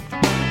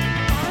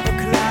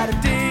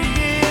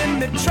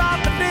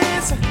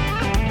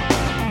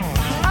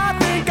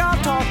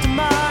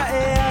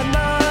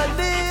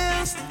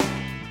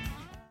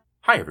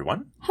Hi,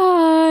 everyone.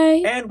 Hi.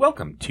 And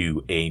welcome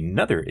to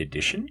another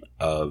edition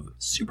of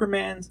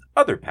Superman's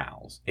Other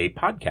Pals, a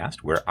podcast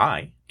where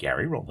I,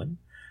 Gary Rowland,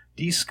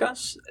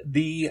 discuss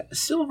the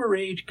Silver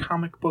Age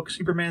comic book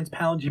Superman's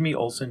pal Jimmy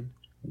Olsen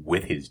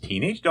with his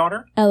teenage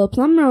daughter, Ella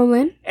Plum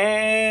Rowland.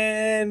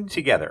 and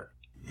together.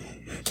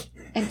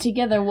 And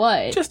together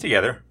what? Just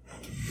together.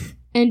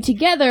 And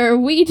together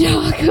we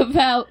talk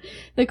about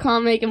the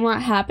comic and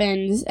what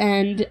happens,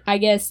 and I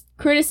guess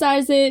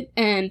criticize it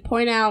and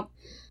point out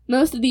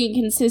most of the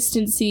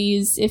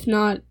inconsistencies, if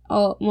not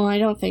all. Well, I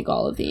don't think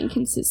all of the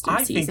inconsistencies.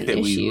 I think that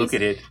we look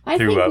at it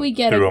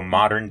through a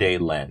modern day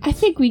lens. I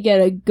think we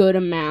get a good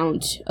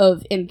amount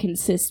of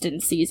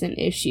inconsistencies and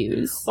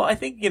issues. Well, I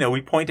think,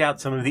 we point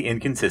out some of the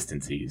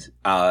inconsistencies,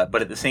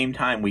 but at the same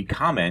time we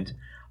comment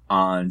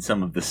on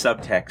some of the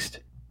subtext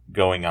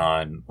going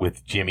on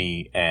with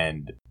Jimmy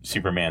and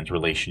Superman's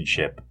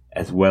relationship,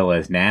 as well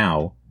as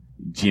now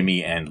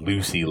Jimmy and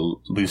Lucy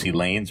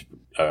Lane's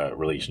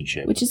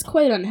relationship, which is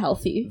quite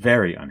unhealthy.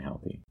 Very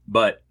unhealthy.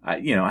 But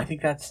I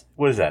think that's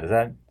what is that? Is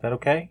that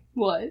okay?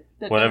 What?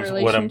 That the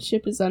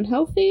relationship is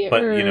unhealthy?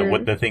 But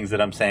what the things that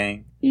I'm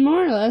saying?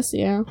 More or less,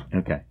 yeah.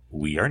 Okay.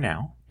 We are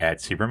now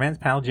at Superman's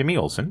pal Jimmy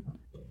Olsen.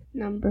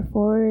 Number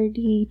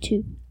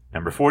 42.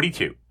 Number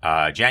 42.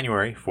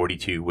 January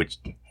 42, which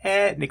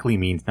technically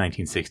means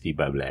 1960,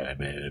 blah, blah,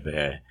 blah,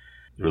 blah.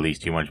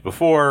 Released 2 months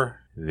before.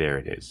 There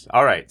it is.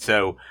 All right,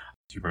 so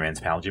Superman's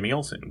pal Jimmy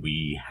Olsen.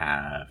 We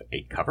have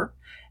a cover,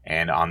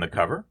 and on the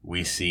cover,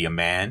 we see a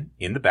man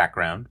in the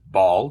background,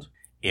 bald,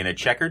 in a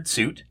checkered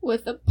suit.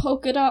 With a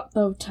polka dot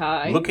bow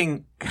tie.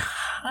 Looking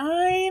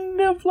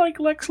kind of like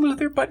Lex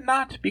Luthor, but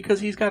not,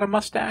 because he's got a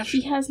mustache.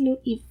 He has no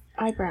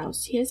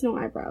eyebrows. He has no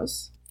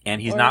eyebrows. And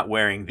he's not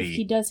wearing the... If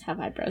he does have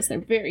eyebrows, they're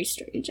very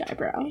strange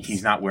eyebrows.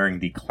 He's not wearing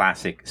the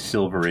classic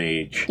Silver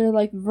Age... They're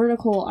like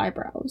vertical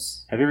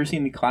eyebrows. Have you ever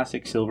seen the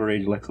classic Silver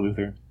Age Lex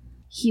Luthor?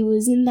 He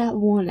was in that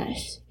one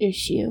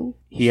issue.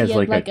 He has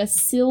like a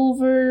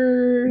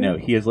silver... No,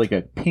 he has like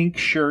a pink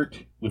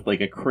shirt with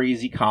like a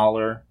crazy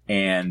collar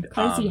and...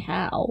 Crazy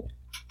how?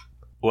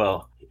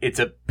 Well, it's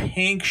a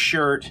pink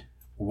shirt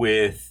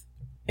with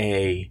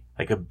a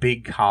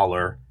big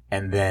collar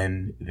and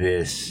then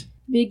this...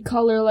 Big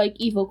collar like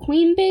Evil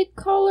Queen big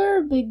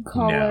collar? Big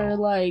collar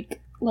No.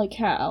 like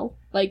how?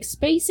 Like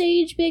Space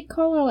Age big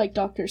collar? Like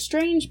Doctor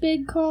Strange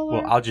big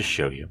collar? Well, I'll just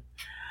show you.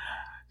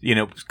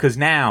 Because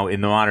now,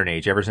 in the modern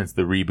age, ever since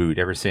the reboot,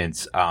 ever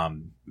since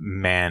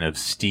Man of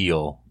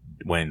Steel,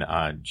 when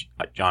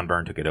John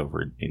Byrne took it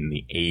over in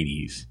the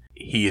 80s,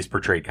 he is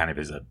portrayed kind of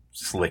as a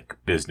slick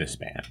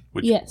businessman,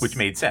 which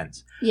made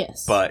sense.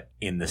 Yes. But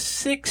in the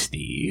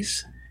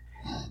 60s...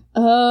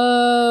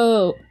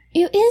 Oh...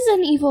 It is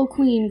an Evil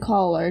Queen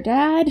collar,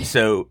 Dad.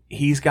 So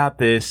he's got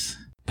this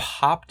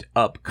popped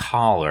up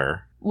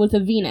collar. With a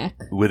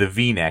V-neck.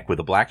 With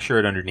a black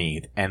shirt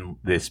underneath. And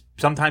this,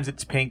 sometimes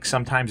it's pink,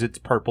 sometimes it's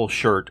purple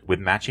shirt with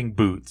matching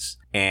boots.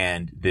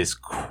 And this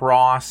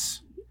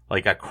cross,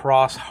 like a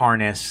cross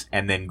harness,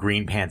 and then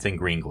green pants and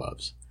green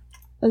gloves.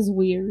 That's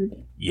weird.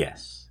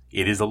 Yes.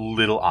 It is a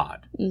little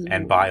odd.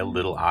 And by a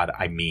little odd,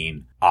 I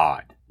mean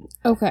odd.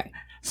 Okay.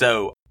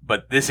 So,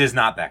 but this is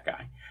not that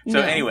guy. So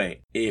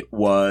anyway,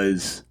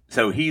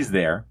 so he's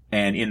there,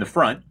 and in the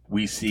front,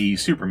 we see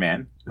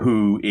Superman,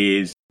 who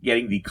is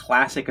getting the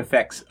classic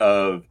effects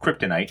of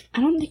kryptonite.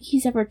 I don't think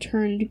he's ever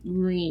turned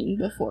green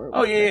before.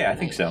 Oh, yeah, I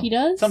think so. He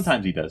does?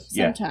 Sometimes he does,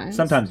 yeah.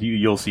 Sometimes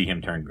you'll see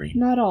him turn green.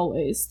 Not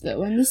always,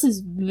 though, and this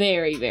is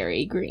very,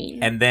 very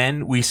green. And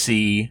then we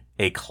see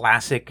a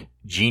classic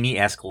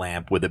genie-esque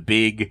lamp with a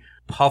big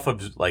puff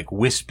of like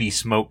wispy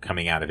smoke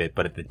coming out of it,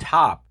 but at the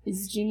top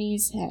is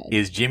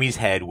Jimmy's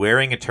head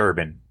wearing a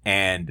turban,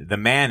 and the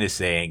man is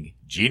saying,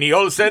 "Genie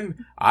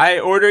Olsen, I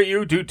order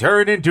you to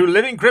turn into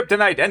living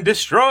kryptonite and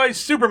destroy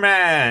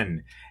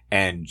Superman."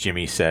 And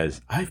Jimmy says,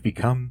 "I've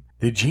become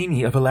the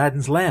genie of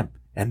Aladdin's lamp,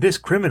 and this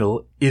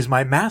criminal is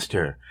my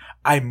master.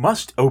 I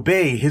must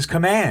obey his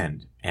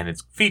command." And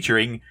it's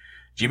featuring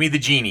Jimmy the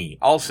Genie,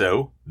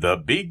 also the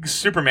big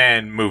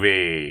Superman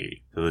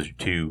movie. So those are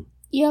two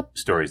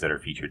stories that are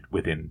featured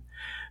within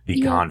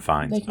the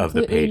confines of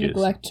the pages. They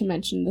neglect to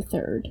mention the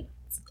third.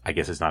 I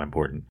guess it's not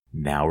important.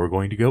 Now we're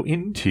going to go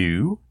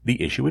into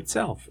the issue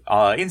itself.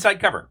 Inside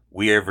cover.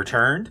 We have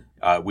returned.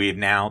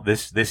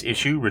 This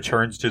issue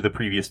returns to the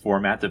previous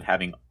format of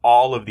having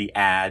all of the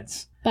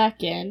ads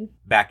back in.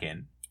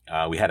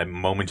 We had a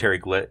momentary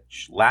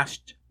glitch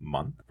last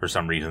month. For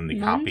some reason, the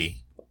copy...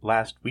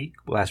 Last week.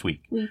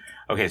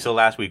 Okay, so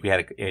last week we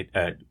had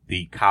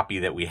the copy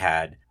that we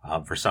had.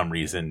 For some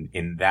reason,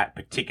 in that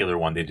particular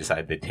one, they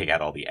decided to take out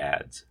all the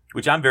ads,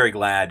 which I'm very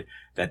glad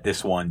that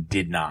this one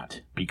did not,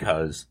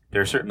 because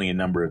there are certainly a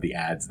number of the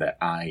ads that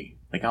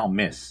I'll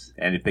miss.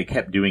 And if they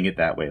kept doing it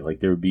that way,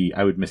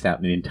 I would miss out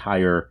on an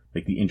entire,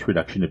 the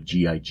introduction of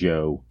G.I.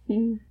 Joe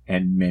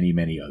and many,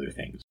 many other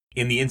things.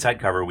 In the inside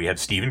cover, we have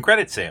Steven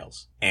Credit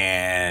Sales.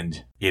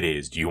 And it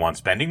is, do you want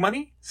spending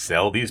money?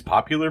 Sell these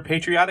popular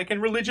patriotic and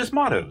religious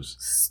mottos.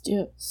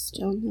 Still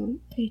not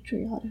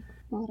patriotic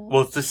mottos.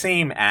 Well, it's the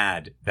same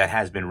ad that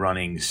has been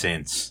running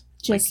since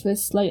Just with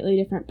slightly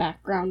different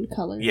background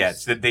colors. Yeah,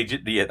 it's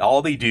that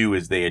all they do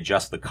is they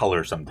adjust the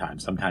color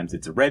sometimes. Sometimes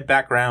it's a red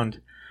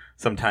background.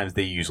 Sometimes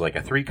they use like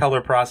a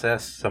 3-color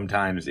process.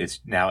 Sometimes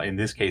in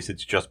this case,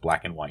 it's just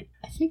black and white.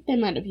 I think they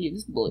might have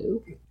used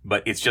blue.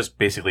 But it's just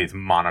basically it's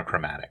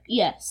monochromatic.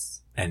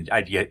 Yes. And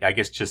I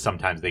guess just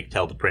sometimes they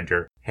tell the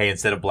printer, hey,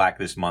 instead of black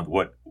this month,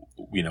 what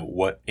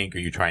ink are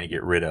you trying to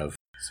get rid of?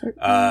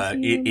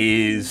 It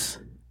is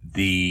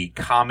the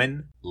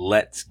common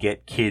let's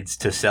get kids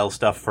to sell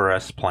stuff for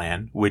us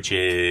plan, which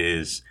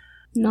is...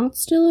 Not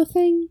still a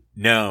thing?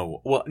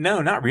 No. Well,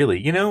 no, not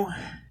really.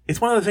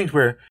 It's one of those things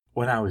where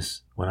when I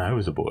was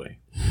a boy...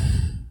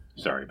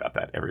 Sorry about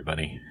that,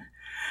 everybody.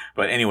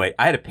 But anyway,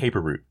 I had a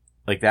paper route.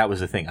 Like, that was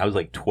the thing. I was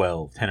like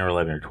 12, 10 or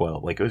 11 or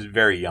 12. Like, I was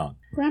very young.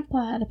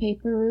 Grandpa had a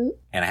paper route.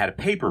 And I had a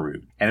paper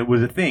route. And it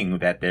was a thing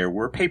that there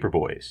were paper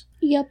boys.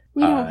 Yep,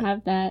 we don't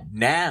have that.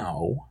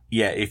 Now,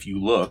 yeah, if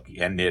you look,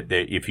 and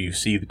if you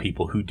see the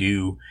people who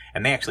do,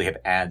 and they actually have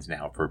ads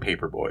now for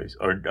paper boys,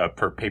 or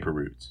for paper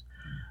routes.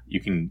 You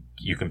can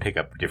pick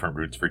up different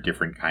routes for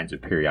different kinds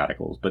of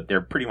periodicals, but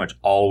they're pretty much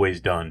always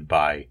done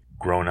by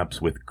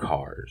grown-ups with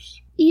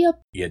cars.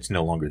 Yep. Yeah, it's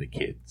no longer the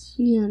kids.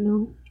 Yeah,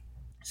 no.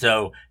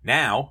 So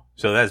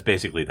that's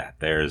basically that.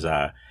 There's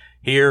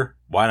here,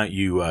 why don't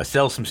you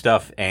sell some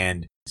stuff,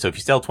 and so if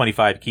you sell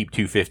 25, keep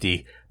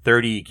 $2.50,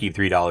 30, keep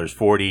 $3,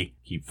 40,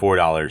 keep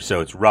 $4.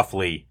 So it's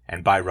roughly,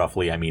 and by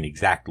roughly I mean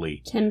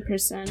exactly 10%.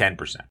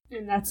 10%.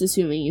 And that's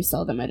assuming you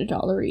sell them at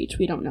 $1 each.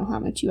 We don't know how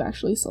much you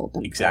actually sold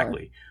them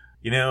Exactly.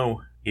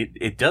 for.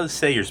 It does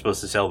say you're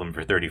supposed to sell them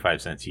for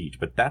 35 cents each,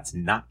 but that's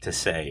not to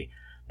say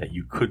that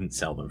you couldn't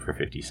sell them for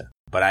 50 cents.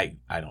 But I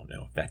don't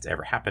know if that's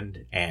ever happened,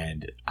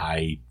 and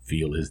I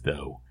feel as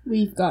though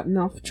we've gotten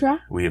off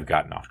track. We have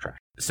gotten off track.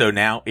 So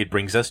now it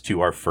brings us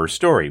to our first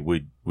story.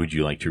 Would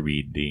you like to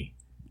read the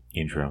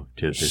intro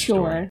to this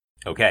story? Sure.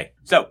 Okay.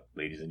 So,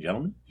 ladies and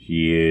gentlemen,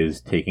 she is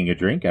taking a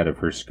drink out of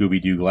her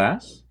Scooby-Doo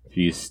glass.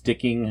 She is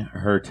sticking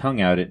her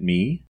tongue out at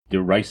me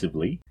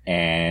derisively,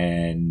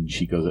 and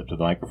she goes up to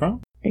the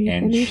microphone. Are you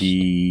finished?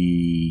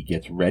 She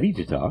gets ready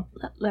to talk.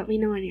 Let me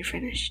know when you're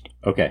finished.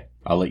 Okay.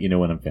 I'll let you know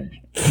when I'm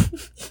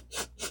finished.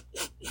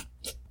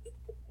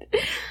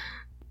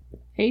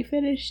 Are you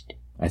finished?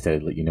 I said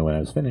I'd let you know when I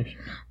was finished.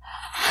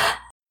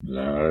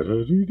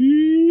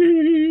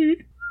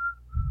 La-da-dee-dee.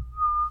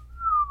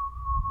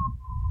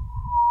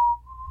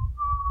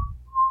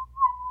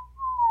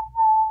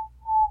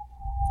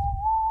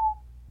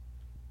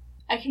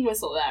 I can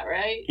whistle that,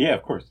 right? Yeah,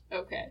 of course.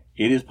 Okay.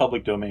 It is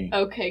public domain.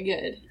 Okay,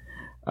 good.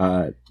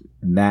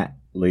 That,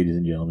 ladies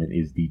and gentlemen,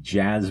 is the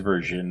jazz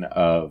version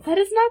of... That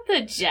is not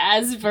the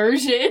jazz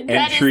version.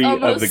 Entry that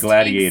is of the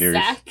Gladiators.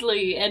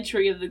 Exactly,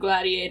 Entry of the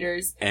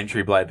Gladiators.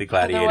 Entry by the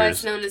Gladiators.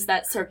 Otherwise known as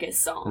that circus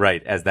song.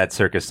 Right, as that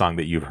circus song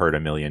that you've heard a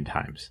million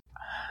times.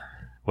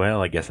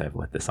 Well, I guess I've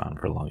let this on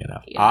for long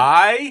enough. Yeah.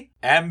 I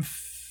am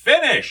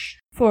finished!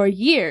 For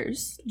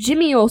years,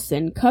 Jimmy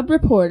Olsen, Cub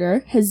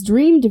reporter, has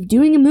dreamed of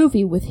doing a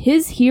movie with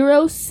his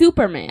hero,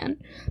 Superman.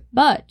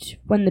 But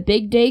when the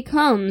big day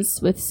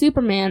comes, with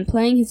Superman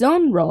playing his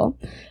own role,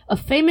 a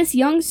famous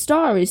young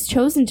star is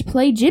chosen to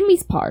play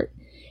Jimmy's part.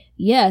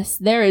 Yes,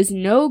 there is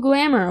no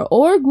glamour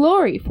or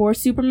glory for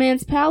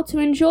Superman's pal to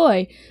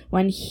enjoy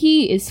when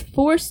he is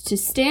forced to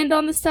stand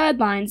on the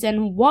sidelines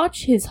and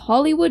watch his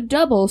Hollywood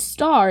double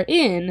star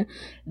in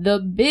the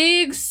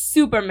big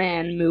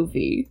Superman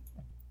movie.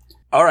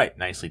 All right,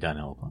 nicely done,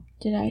 Ella.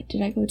 Did I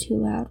go too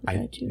loud?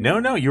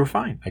 No, you were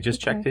fine. I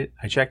just checked it.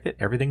 I checked it.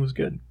 Everything was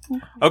good.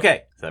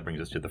 Okay, so that brings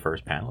us to the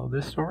first panel of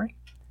this story.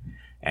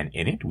 And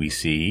in it, we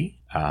see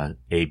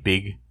a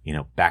big,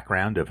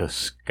 background of a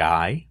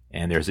sky.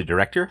 And there's a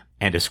director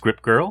and a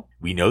script girl.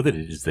 We know that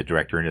it is the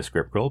director and a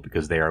script girl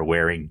because they are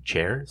wearing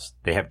chairs.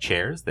 They have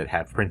chairs that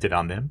have printed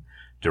on them,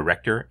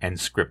 director and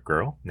script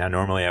girl. Now,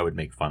 normally I would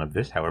make fun of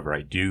this. However,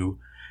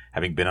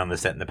 having been on the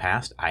set in the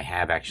past, I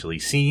have actually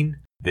seen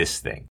this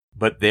thing.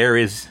 But there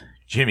is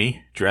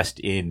Jimmy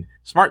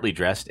smartly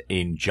dressed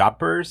in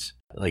jobbers,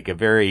 like a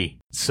very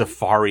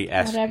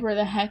safari-esque. Whatever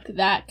the heck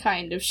that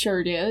kind of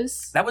shirt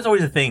is. That was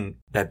always a thing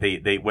that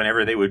they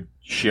whenever they would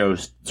show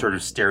sort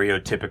of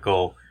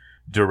stereotypical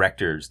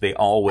directors, they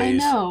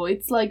always... I know,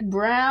 it's like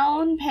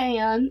brown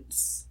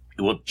pants.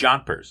 Well,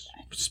 jompers,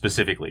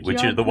 specifically,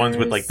 which are the ones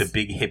with like the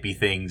big hippie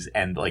things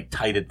and like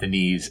tight at the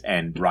knees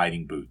and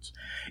riding boots.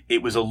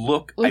 It was a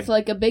look... With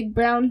like a big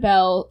brown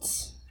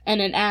belt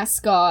and an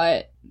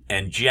ascot.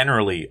 And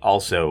generally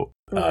also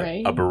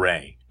a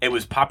beret. It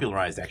was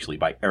popularized actually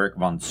by Erich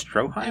von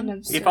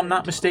Stroheim, if I'm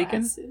not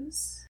mistaken.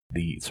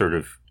 The sort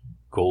of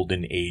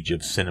golden age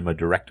of cinema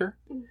director.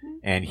 Mm-hmm.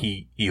 And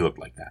he looked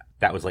like that.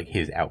 That was like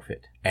his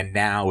outfit. And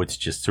now it's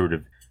just sort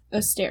of...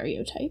 a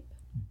stereotype.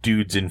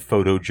 Dudes in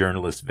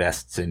photojournalist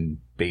vests and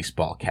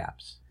baseball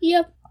caps.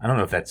 Yep. I don't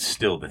know if that's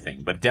still the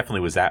thing, but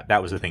definitely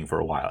that was the thing for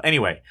a while.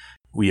 Anyway,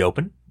 we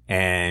open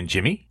and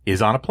Jimmy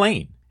is on a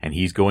plane and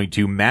he's going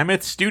to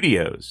Mammoth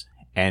Studios.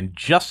 And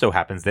just so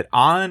happens that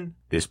on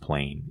this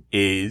plane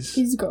is...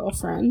 his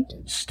girlfriend.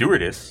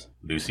 Stewardess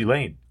Lucy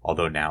Lane,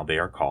 although now they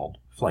are called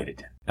flight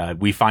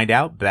attendants. We find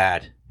out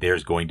that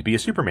there's going to be a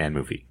Superman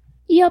movie.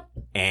 Yep.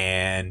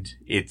 And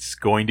it's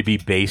going to be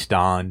based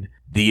on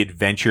the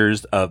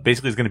adventures of,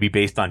 basically it's going to be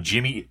based on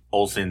Jimmy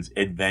Olsen's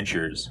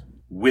adventures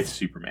with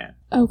Superman.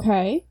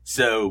 Okay.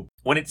 So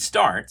when it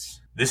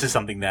starts, this is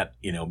something that,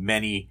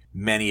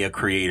 many a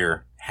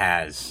creator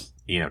has,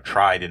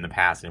 tried in the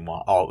past and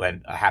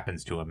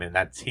happens to him.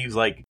 And he's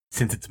like,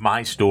 since it's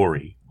my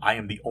story,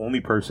 I'm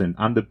the person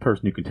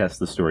who can test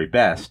the story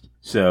best.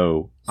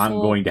 So I'm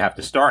going to have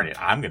to star in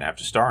it. I'm going to have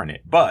to star in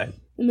it. But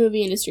the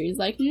movie industry is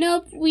like,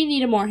 nope, we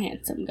need a more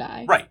handsome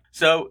guy. Right.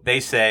 So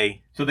they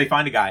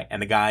find a guy,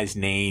 and the guy's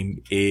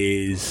name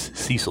is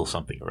Cecil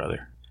something or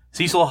other.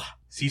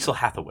 Cecil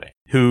Hathaway,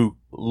 who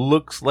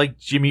looks like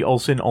Jimmy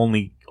Olsen,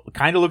 only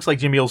kind of looks like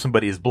Jimmy Olsen,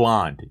 but is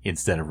blonde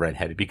instead of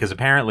redheaded, because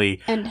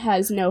apparently... And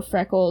has no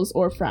freckles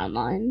or frown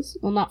lines.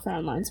 Well, not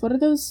frown lines. What are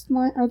those?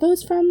 Are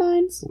those frown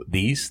lines?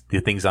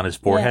 The things on his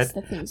forehead? Yes,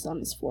 the things on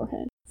his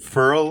forehead.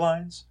 Furrow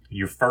lines?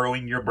 You're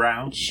furrowing your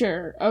brow?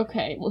 Sure.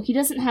 Okay. Well, he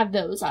doesn't have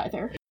those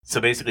either.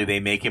 So basically, they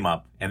make him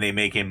up, and they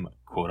make him,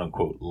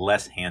 quote-unquote,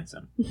 less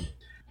handsome.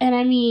 And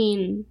I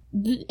mean,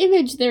 the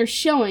image they're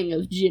showing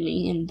of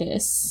Jimmy in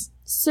this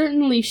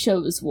certainly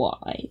shows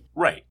why.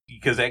 Right.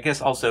 Because I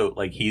guess also,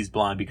 he's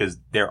blonde because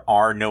there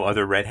are no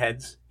other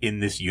redheads in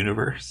this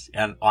universe.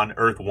 And on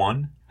Earth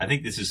 1, I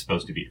think this is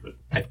supposed to be Earth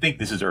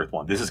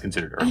 1. This is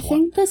considered Earth 1. I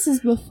think this is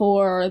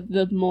before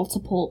the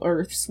multiple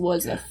Earths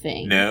was a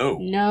thing. No.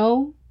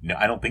 No? No,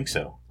 I don't think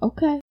so.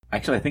 Okay.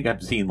 Actually, I think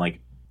I've seen,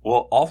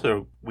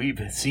 also, we've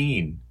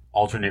seen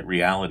alternate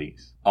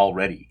realities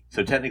already.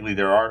 So technically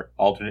there are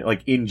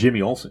alternate, in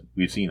Jimmy Olsen,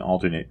 we've seen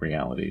alternate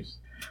realities.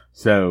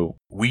 So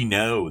we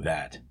know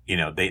that,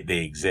 they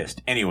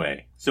exist.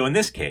 Anyway, so in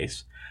this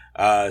case,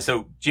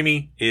 so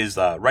Jimmy is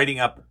writing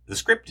up the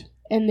script.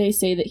 And they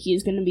say that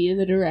he's going to be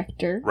the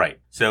director. Right.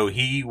 So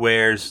he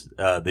wears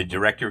the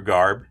director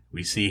garb.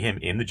 We see him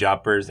in the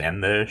joppers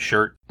and the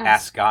shirt,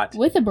 ascot.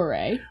 With a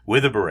beret.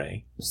 With a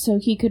beret. So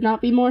he could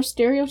not be more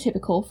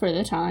stereotypical for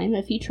the time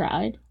if he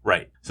tried.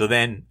 Right. So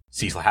then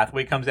Cecil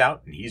Hathaway comes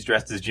out, and he's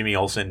dressed as Jimmy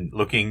Olsen,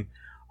 looking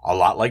a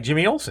lot like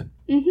Jimmy Olsen.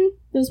 Mm-hmm.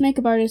 Those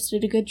makeup artists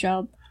did a good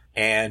job.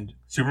 And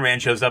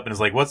Superman shows up and is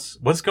like, what's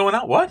going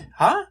on? What?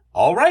 Huh?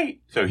 All right.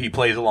 So he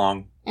plays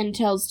along. And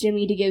tells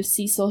Jimmy to give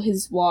Cecil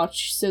his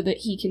watch so that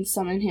he can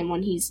summon him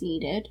when he's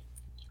needed.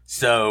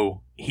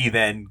 So he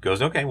then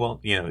goes, okay, well,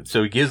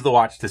 so he gives the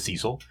watch to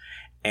Cecil.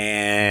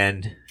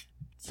 And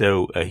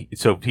so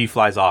he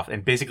flies off.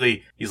 And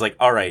basically, he's like,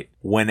 all right,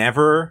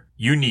 whenever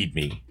you need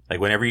me,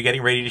 whenever you're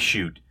getting ready to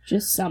shoot,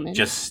 just summon.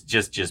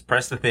 Just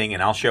press the thing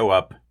and I'll show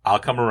up. I'll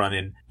come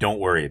running. Don't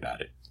worry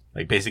about it.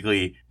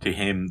 Basically, to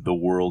him, the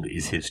world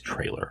is his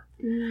trailer.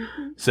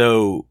 Mm-hmm.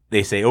 So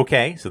they say,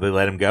 okay, so they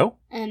let him go.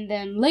 And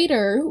then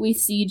later, we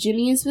see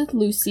Jimmy is with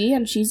Lucy,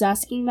 and she's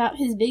asking about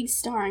his big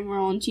starring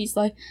role, and she's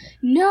like,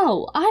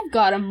 no, I've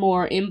got a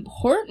more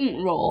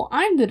important role.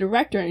 I'm the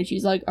director. And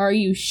she's like, are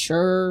you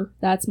sure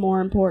that's more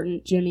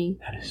important, Jimmy?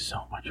 That is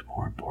so much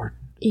more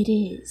important. It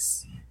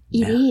is.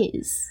 It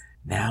is.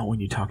 Now, when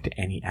you talk to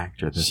any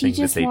actor, she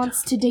just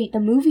wants to date the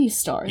movie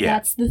star. Yeah.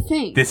 That's the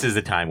thing. This is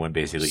the time when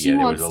basically she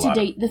wants to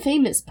date the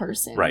famous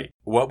person. Right.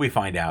 What we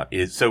find out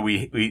is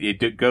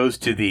it goes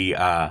to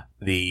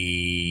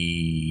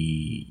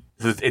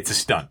it's a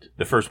stunt.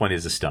 The first one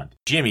is a stunt.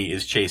 Jimmy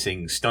is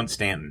chasing Stunt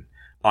Stanton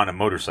on a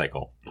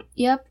motorcycle.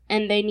 Yep,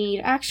 and they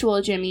need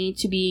actual Jimmy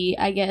to be,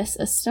 I guess,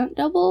 a stunt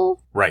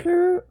double. Right.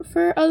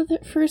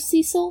 For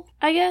Cecil,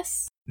 I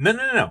guess.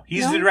 No.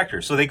 He's the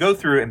director. So they go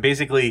through and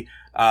basically.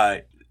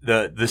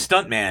 The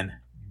stuntman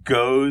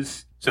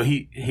goes, so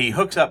he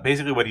hooks up,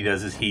 basically what he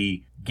does is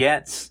he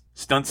gets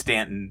Stunt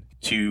Stanton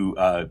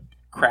to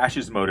crash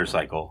his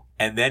motorcycle,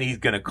 and then he's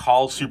going to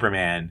call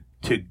Superman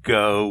to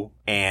go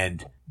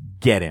and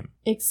get him.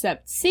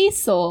 Except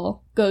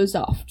Cecil goes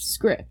off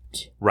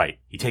script. Right.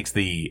 He takes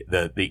the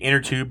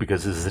inner tube,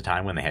 because this is the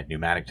time when they had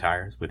pneumatic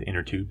tires with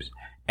inner tubes,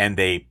 and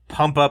they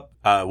pump up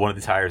one of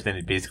the tires,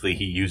 then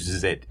he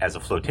uses it as a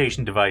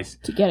flotation device.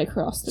 To get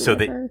across the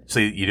river. So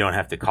you don't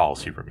have to call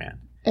Superman.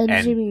 And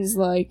Jimmy's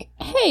like,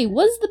 hey,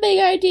 what's the big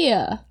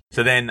idea?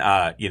 So then,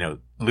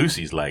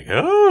 Lucy's like,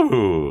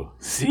 oh,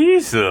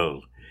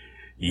 Cecil,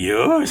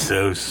 you're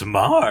so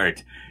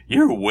smart.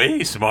 You're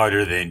way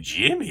smarter than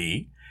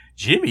Jimmy.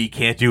 Jimmy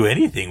can't do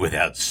anything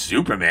without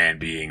Superman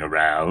being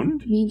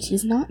around. I mean,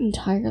 she's not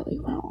entirely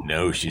wrong.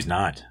 No, she's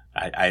not.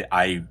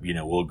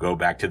 We'll go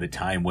back to the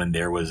time when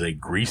there was a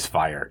grease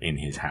fire in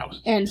his house.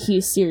 And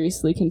he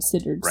seriously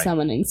considered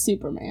summoning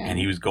Superman. And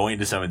he was going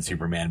to summon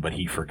Superman, but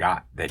he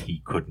forgot that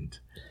he couldn't.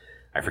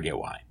 I forget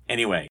why.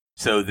 Anyway,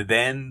 so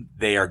then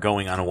they are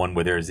going on a one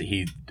where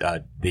he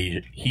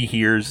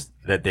hears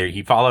that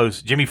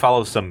Jimmy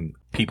follows some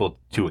people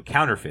to a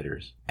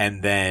counterfeiters,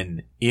 and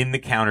then in the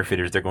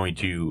counterfeiters they're going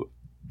to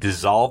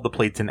dissolve the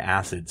plates in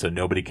acid so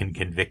nobody can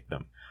convict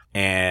them.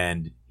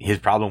 And his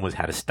problem was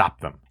how to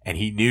stop them. And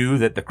he knew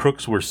that the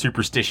crooks were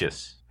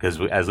superstitious, because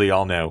as we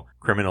all know,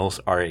 criminals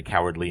are a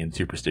cowardly and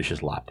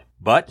superstitious lot.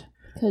 But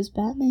because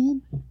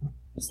Batman.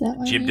 Is that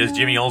why Does we know?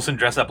 Jimmy Olsen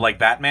dress up like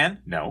Batman?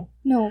 No.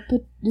 No,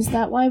 but is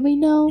that why we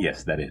know?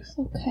 Yes, that is.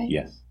 Okay.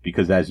 Yes,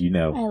 because as you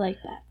know, I like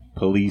that.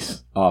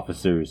 police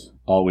officers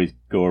always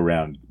go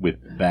around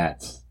with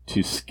bats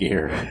to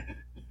scare.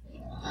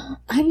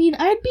 I mean,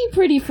 I'd be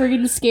pretty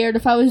friggin' scared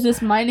if I was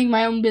just minding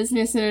my own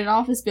business in an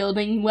office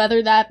building,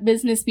 whether that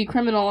business be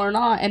criminal or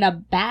not, and a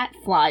bat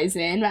flies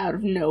in out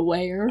of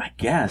nowhere. I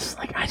guess.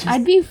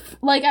 I'd be,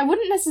 I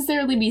wouldn't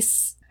necessarily be,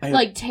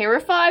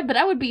 terrified, but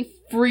I would be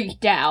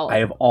freaked out. I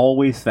have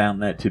always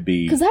found that to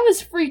be... Because I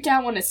was freaked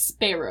out when a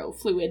sparrow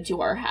flew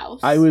into our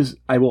house. I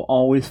will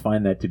always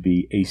find that to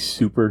be a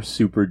super,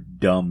 super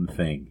dumb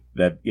thing.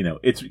 That,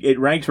 it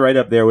ranks right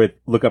up there with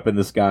look up in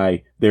the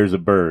sky, there's a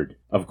bird.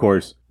 Of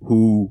course,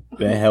 who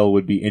the hell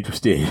would be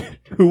interested?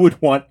 Who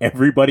would want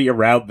everybody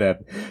around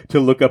them to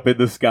look up in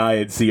the sky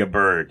and see a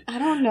bird? I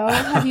don't know.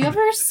 Have you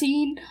ever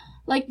seen,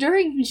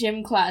 during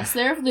gym class,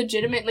 there have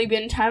legitimately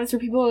been times where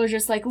people are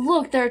just like,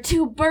 look, there are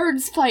two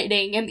birds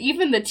fighting, and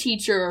even the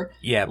teacher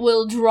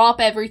will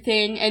drop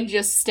everything and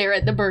just stare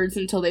at the birds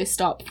until they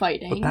stop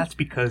fighting. But that's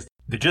because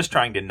they're just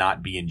trying to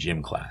not be in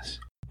gym class.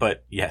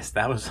 But yes,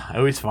 I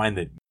always find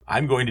that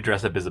I'm going to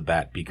dress up as a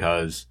bat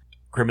because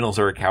criminals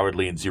are a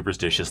cowardly and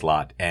superstitious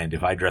lot, and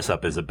if I dress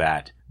up as a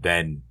bat,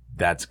 then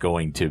that's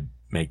going to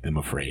make them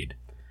afraid.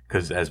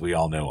 Because as we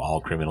all know, all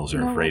criminals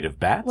are afraid of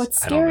bats.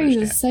 What's scary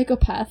is a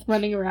psychopath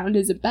running around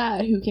as a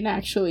bat who can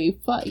actually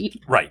fight.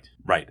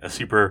 Right. A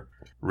super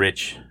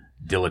rich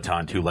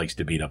dilettante who likes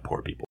to beat up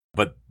poor people.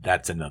 But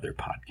that's another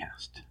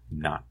podcast,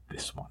 not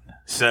this one.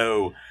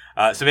 So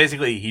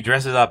basically, he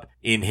dresses up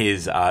in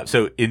his...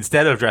 so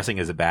instead of dressing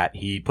as a bat,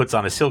 he puts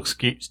on a silk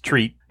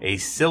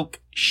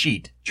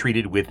sheet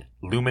treated with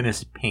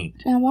luminous paint.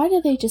 Now, why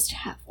do they just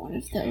have one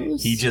of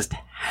those? He just...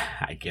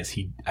 I guess...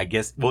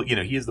 Well,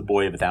 he is the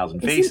boy of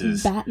 1,000 faces.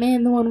 Isn't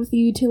Batman the one with the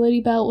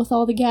utility belt with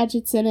all the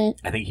gadgets in it?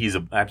 I think he's the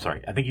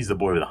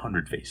boy with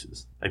 100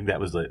 faces. I think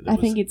that was... I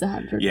think it's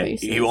 100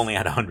 faces. He only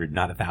had 100,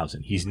 not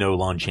 1,000. He's no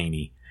Lon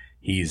Chaney.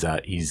 He's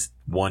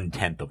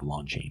 1/10 of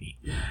Lon Chaney.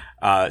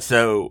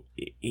 So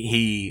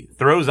he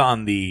throws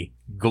on the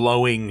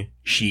glowing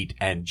sheet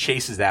and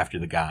chases after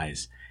the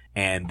guys,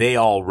 and they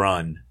all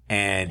run.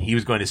 And he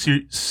was going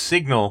to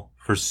signal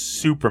for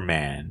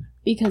Superman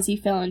because he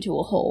fell into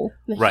a hole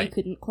that he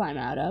couldn't climb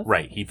out of.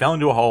 Right, he fell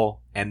into a hole,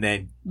 and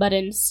then, but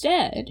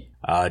instead,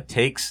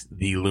 takes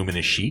the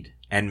luminous sheet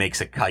and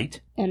makes a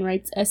kite and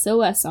writes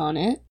SOS on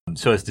it,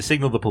 so as to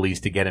signal the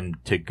police to get him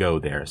to go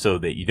there, so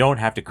that you don't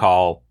have to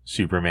call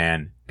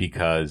Superman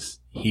because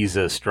he's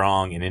a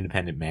strong and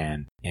independent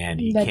man, and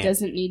he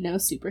doesn't need no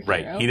superhero.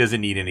 Right, he doesn't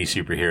need any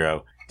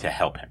superhero to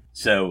help him.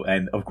 So,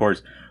 and of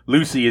course,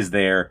 Lucy is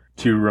there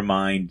to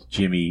remind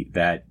Jimmy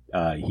that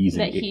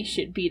he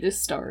should be the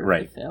star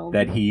of the film.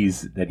 That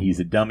he's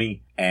a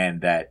dummy,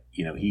 and that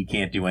he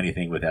can't do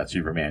anything without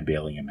Superman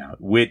bailing him out,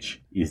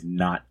 which is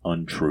not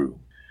untrue.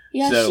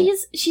 Yeah, so,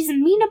 she's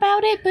mean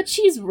about it, but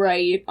she's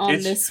right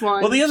on this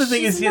one. Well, the other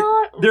thing is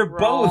they're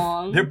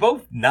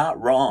both not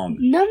wrong.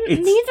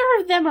 Neither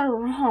of them are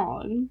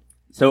wrong.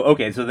 So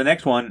so the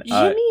next one,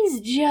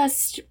 Jimmy's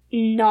just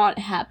not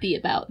happy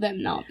about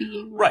them not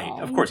being wrong.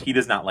 Right, of course, he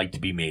does not like to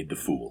be made the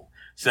fool.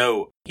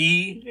 So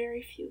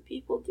very few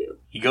people do.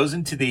 He goes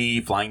into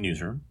the flying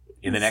newsroom.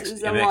 This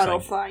is a model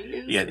flying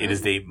newsroom. Yeah, it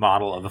is the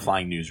model of the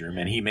flying newsroom,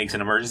 and he makes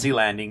an emergency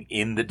landing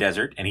in the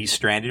desert, and he's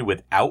stranded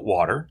without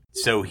water.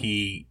 So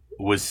he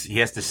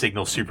has to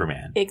signal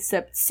Superman.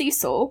 Except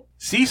Cecil.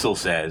 Cecil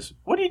says,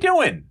 "What are you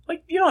doing?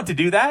 You don't have to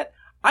do that.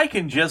 I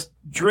can just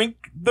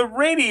drink the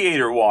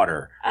radiator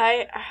water."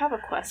 I have a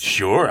question.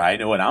 Sure, I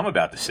know what I'm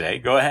about to say.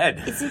 Go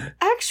ahead. Is it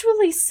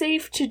actually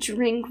safe to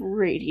drink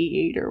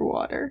radiator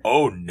water?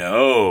 Oh,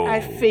 no.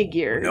 I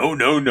figured. No.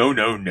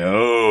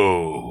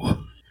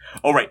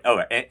 All right.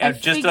 I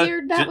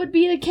figured that would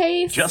be the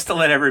case. Just to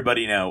let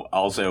everybody know,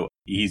 also,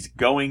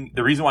 the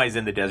reason why he's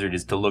in the desert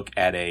is to look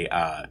at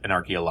an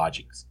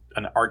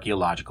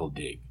archaeological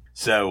dig.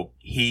 So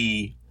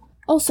he...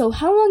 Also,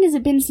 how long has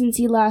it been since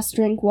he last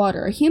drank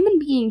water? A human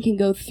being can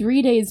go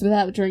 3 days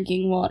without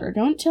drinking water.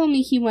 Don't tell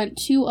me he went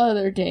 2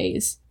 other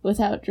days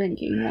without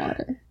drinking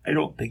water. I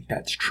don't think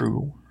that's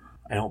true.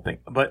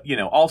 But,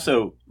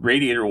 also,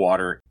 radiator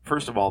water,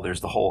 first of all,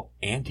 there's the whole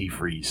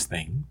antifreeze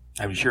thing.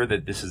 I'm sure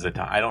that this is a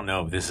time, I don't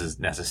know if this is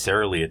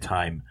necessarily a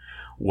time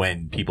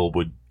when people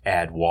would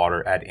add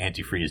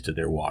antifreeze to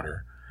their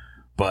water,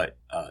 but,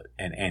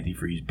 and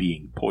antifreeze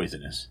being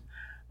poisonous.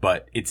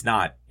 But it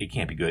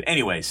can't be good.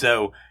 Anyway,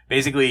 so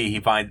basically he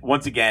finds,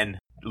 once again,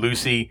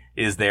 Lucy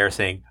is there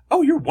saying,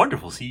 "Oh, you're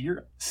wonderful,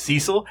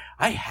 Cecil.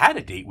 I had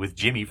a date with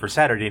Jimmy for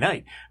Saturday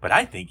night, but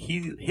I think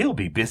he'll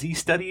be busy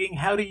studying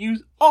how to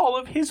use all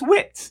of his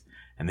wits."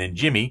 And then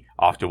Jimmy,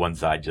 off to one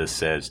side, just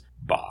says,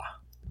 "Bah."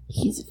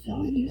 He's a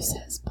villain who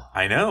says bah.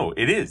 I know,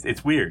 it is.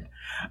 It's weird.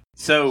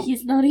 So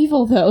he's not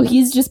evil, though.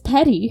 He's just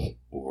petty.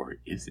 Or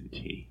isn't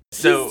he?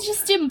 He's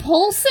just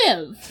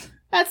impulsive.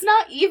 That's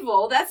not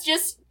evil. That's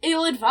just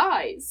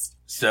ill-advised.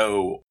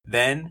 So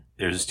Then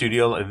there's a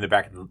studio in the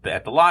back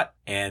at the lot,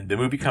 and the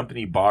movie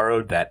company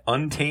borrowed that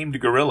untamed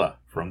gorilla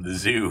from the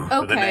zoo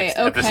for the next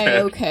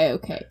episode.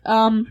 Okay.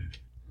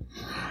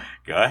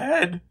 Go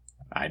ahead.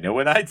 I know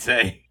what I'd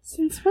say.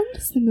 Since when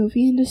does the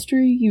movie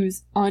industry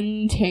use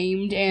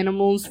untamed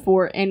animals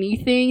for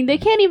anything? They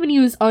can't even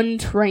use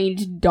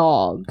untrained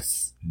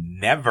dogs.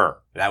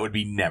 Never. That would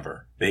be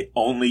never. They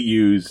only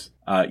use,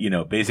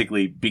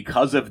 basically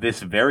because of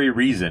this very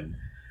reason,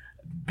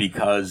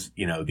 because,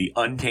 the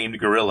untamed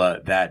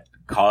gorilla that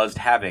caused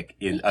havoc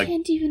is... They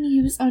can't even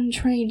use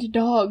untrained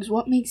dogs.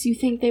 What makes you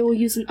think they will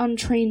use an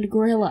untrained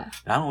gorilla?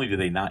 Not only do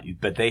they not,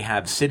 but they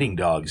have sitting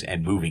dogs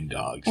and moving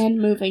dogs. And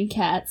moving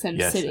cats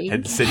and sitting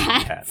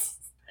cats.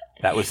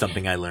 That was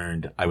something I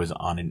learned. I was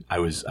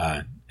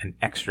an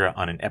extra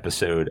on an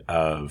episode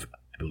of,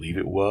 I believe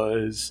it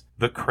was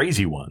The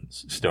Crazy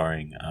Ones,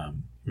 starring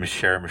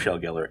Michelle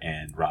Gellar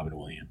and Robin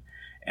Williams.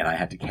 And I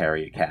had to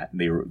carry a cat. And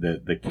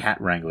the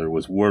cat wrangler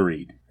was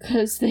worried.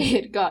 Because they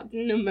had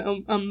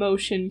gotten a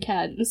motion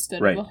cat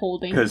instead of a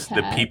holding cat. Because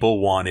the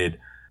people wanted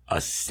a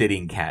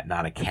sitting cat,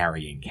 not a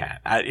carrying cat.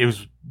 It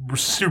was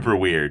super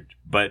weird,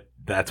 but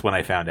that's when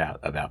I found out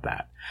about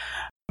that.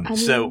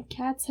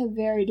 Cats have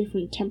very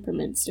different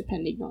temperaments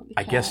depending on the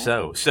cat. I guess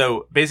so.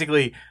 So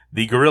basically,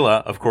 the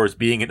gorilla, of course,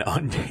 being an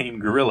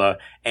untamed gorilla,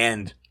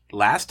 and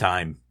last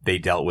time they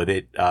dealt with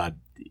it,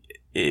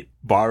 it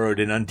borrowed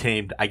an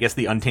untamed... I guess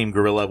the untamed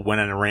gorilla went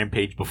on a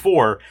rampage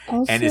before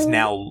and is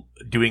now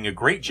doing a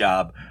great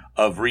job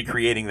of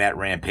recreating that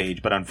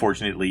rampage, but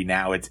unfortunately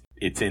now it's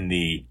in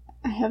the...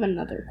 I have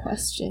another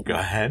question. Go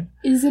ahead.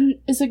 Is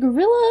a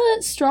gorilla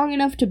strong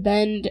enough to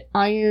bend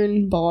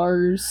iron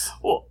bars?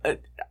 Well,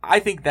 I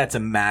think that's a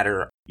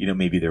matter...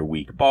 maybe they're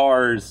weak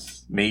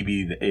bars,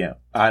 maybe...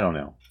 I don't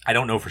know. I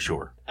don't know for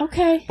sure.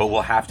 Okay. But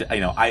we'll have to...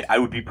 I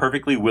would be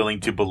perfectly willing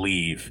to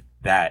believe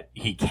that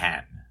he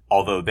can.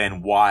 Although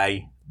then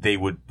why they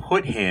would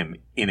put him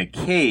in a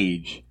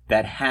cage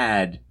that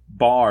had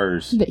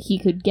bars that he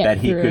could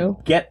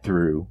get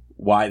through,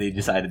 why they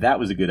decided that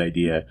was a good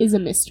idea is a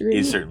mystery.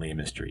 Is certainly a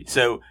mystery.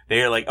 So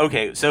they're like,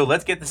 okay, so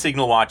let's get the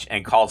signal watch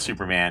and call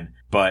Superman.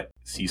 But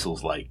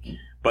Cecil's like,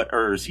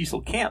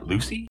 Cecil can't,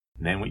 Lucy.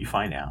 And then what you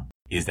find out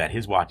is that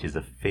his watch is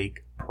a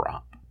fake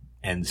prop.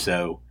 And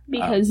so...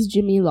 Because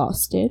Jimmy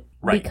lost it.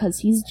 Right. Because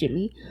he's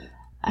Jimmy.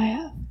 I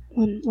have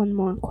one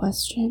more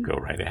question. Go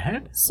right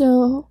ahead.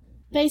 So,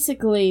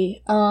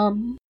 basically,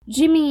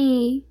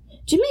 Jimmy's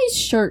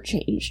shirt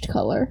changed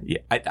color. Yeah,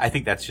 I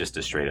think that's just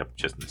a straight up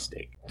just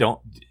mistake.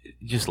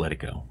 Just let it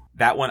go.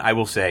 That one, I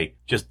will say,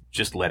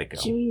 just let it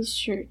go. Jimmy's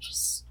shirt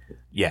just...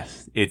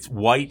 Yes, it's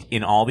white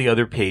in all the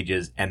other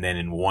pages, and then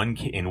in one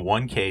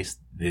case,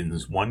 in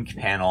this one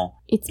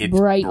panel, it's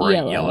bright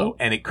yellow.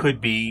 And it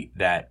could be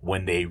that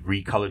when they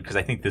recolored, because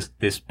I think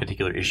this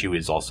particular issue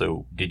is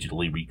also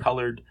digitally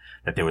recolored,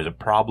 that there was a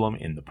problem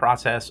in the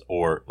process,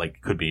 or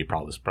like could be a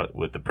problem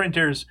with the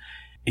printers.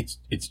 It's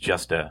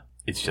just a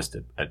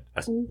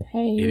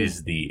okay.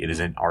 It is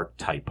an art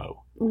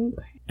typo.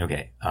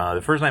 Okay.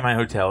 The first night in my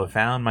hotel, I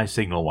found my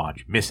signal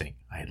watch missing.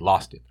 I had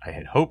lost it. I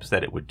had hopes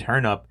that it would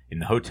turn up in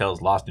the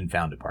hotel's lost and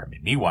found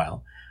department.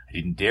 Meanwhile, I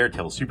didn't dare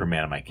tell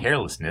Superman of my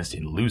carelessness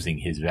in losing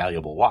his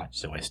valuable watch,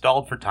 so I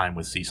stalled for time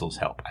with Cecil's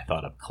help. I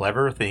thought of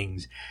clever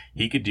things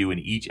he could do in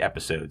each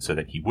episode so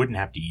that he wouldn't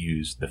have to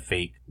use the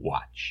fake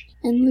watch.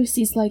 And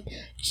Lucy's like,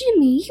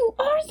 Jimmy, you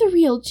are the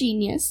real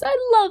genius. I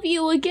love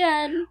you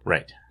again.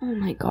 Right. Oh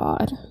my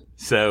god.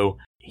 So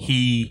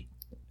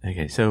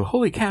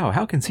holy cow,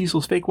 how can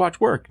Cecil's fake watch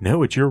work?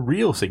 No, it's your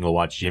real signal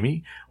watch,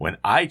 Jimmy. When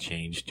I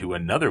changed to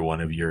another one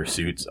of your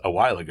suits a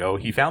while ago,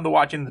 he found the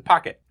watch in the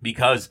pocket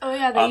because... Oh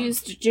yeah, they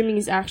used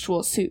Jimmy's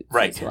actual suits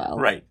as well.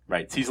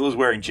 Right. Cecil is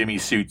wearing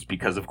Jimmy's suits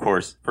because, of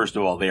course, first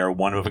of all, they are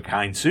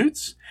one-of-a-kind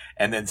suits,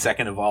 and then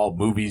second of all,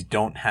 movies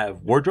don't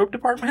have wardrobe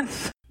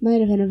departments. Might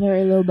have been a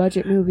very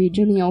low-budget movie.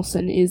 Jimmy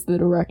Olsen is the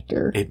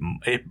director.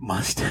 It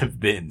must have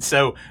been.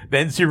 So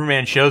then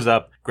Superman shows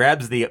up,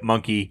 grabs the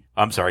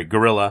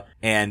gorilla,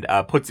 and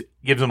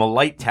gives him a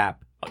light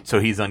tap so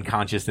he's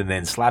unconscious, and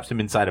then slaps him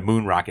inside a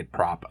moon rocket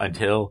prop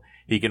until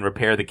he can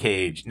repair the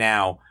cage.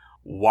 Now,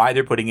 why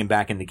they're putting him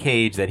back in the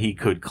cage that he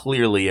could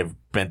clearly have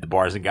bent the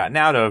bars and gotten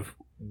out of,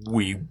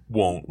 we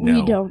won't know.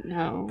 We don't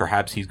know.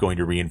 Perhaps he's going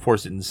to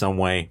reinforce it in some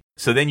way.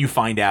 So then you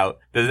find out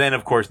that then,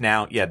 of course,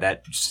 now,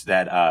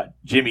 that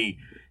Jimmy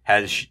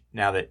has,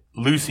 now that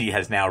Lucy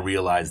has now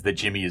realized that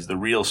Jimmy is the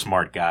real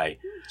smart guy.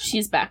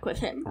 She's back with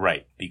him.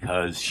 Right,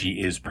 because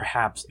she is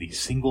perhaps the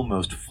single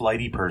most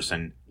flighty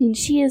person. I mean,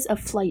 she is a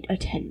flight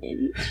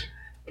attendant.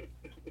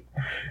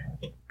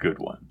 Good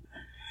one.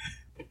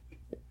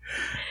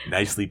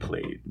 Nicely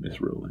played,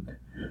 Miss Rowland.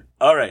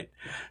 All right.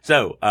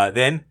 So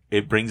then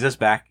it brings us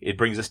back. It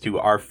brings us to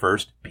our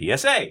first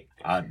PSA.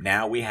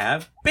 Now we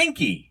have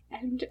Binky.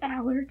 And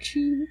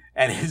Allergy.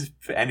 And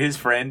his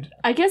friend.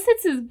 I guess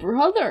it's his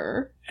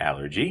brother.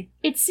 Allergy.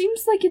 It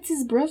seems like it's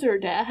his brother,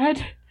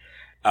 Dad.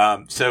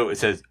 So it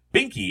says,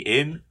 Binky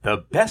in The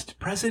Best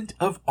Present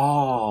of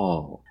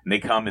All. And they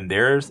come and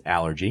there's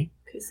Allergy.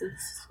 because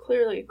it's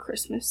clearly a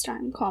Christmas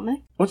time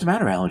comic. What's the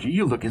matter, Allergy?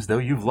 You look as though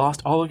you've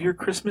lost all of your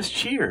Christmas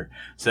cheer.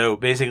 So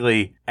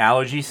basically,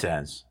 Allergy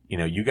says,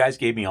 you guys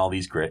gave me all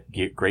these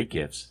great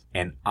gifts,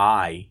 and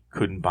I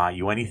couldn't buy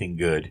you anything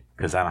good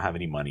because I don't have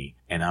any money,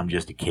 and I'm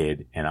just a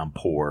kid, and I'm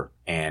poor,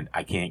 and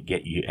I can't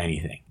get you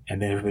anything.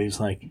 And then everybody's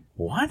like,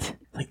 what?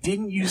 Like,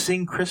 didn't you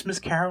sing Christmas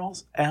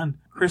carols on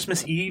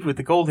Christmas Eve with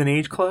the Golden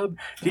Age Club?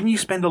 Didn't you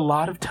spend a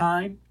lot of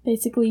time?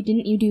 Basically,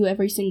 didn't you do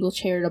every single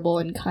charitable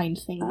and kind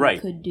thing you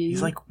could do?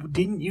 He's like,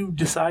 didn't you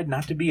decide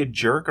not to be a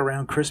jerk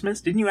around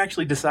Christmas? Didn't you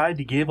actually decide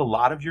to give a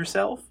lot of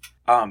yourself?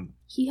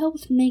 He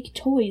helped make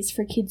toys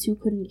for kids who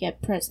couldn't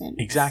get presents.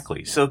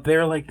 Exactly. So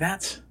they're like,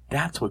 that's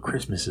what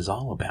Christmas is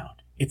all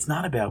about. It's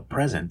not about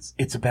presents.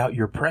 It's about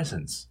your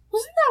presence.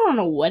 Wasn't that on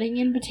a wedding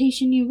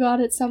invitation you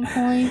got at some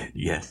point?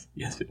 Yes,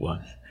 it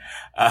was.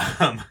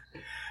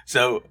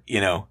 So,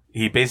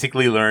 he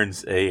basically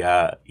learns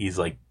he's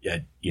like,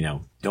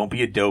 don't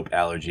be a dope,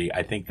 Allergy.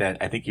 I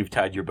think you've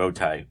tied your bow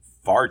tie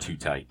far too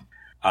tight.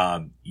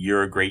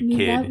 You're a great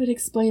kid. That would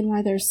explain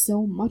why there's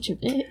so much of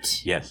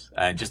it. Yes,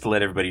 and just to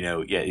let everybody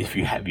know, if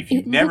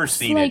you've never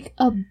seen it, it looks like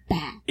a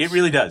bat. It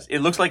really does. It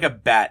looks like a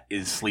bat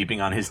is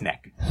sleeping on his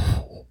neck.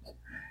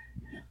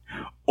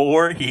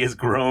 Or he has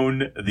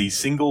grown the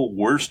single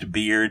worst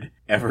beard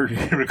ever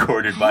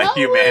recorded by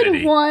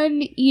humanity. How would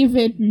one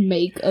even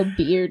make a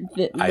beard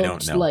that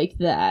looked like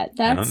that?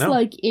 That's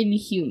like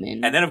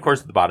inhuman. And then, of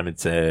course, at the bottom it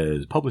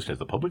says, published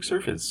as a public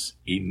service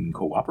in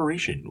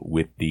cooperation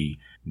with the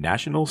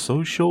National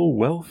Social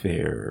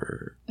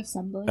Welfare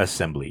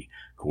Assembly,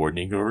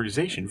 coordinating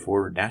organization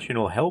for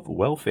national health,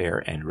 welfare,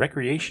 and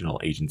recreational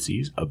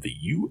agencies of the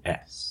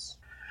U.S.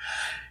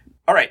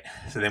 All right,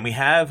 so then we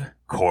have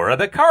Cora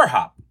the Car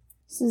Hop.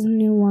 This is a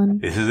new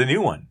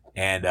one.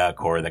 And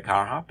Cora the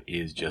Car Hop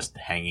is just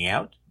hanging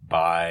out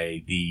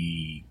by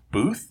the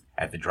booth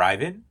at the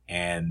drive-in,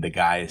 and the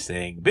guy is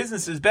saying,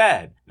 business is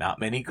bad. Not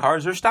many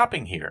cars are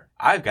stopping here.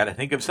 I've got to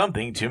think of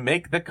something to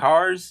make the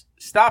cars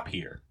stop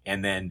here.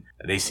 And then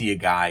they see a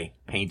guy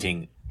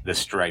painting the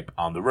stripe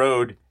on the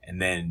road, and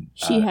then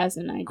she has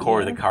an idea.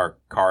 Cora the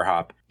car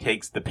hop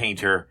takes the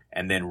painter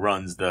and then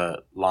runs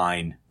the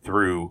line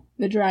through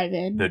the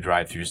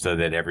drive-through so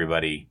that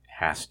everybody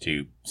has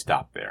to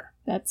stop there.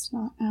 That's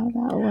not how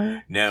that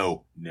works.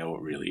 No,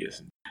 it really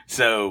isn't.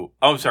 So,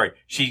 sorry.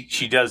 She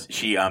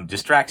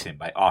distracts him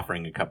by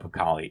offering a cup of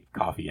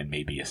coffee and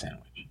maybe a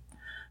sandwich.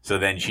 So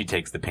then she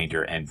takes the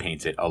painter and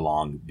paints it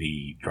along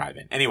the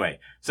drive-in. Anyway,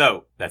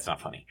 so that's not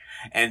funny.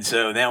 And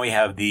so now we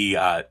have the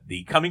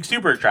coming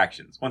super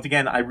attractions. Once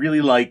again, I really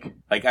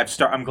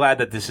I'm glad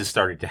that this has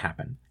started to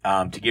happen.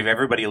 To give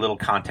everybody a little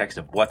context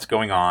of what's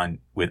going on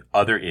with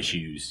other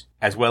issues,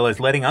 as well as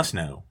letting us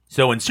know.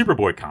 So in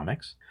Superboy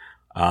Comics,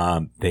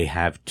 they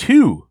have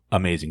two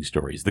amazing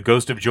stories. The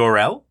Ghost of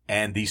Jor-El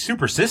and the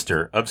Super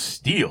Sister of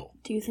Steel.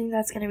 Do you think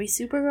that's going to be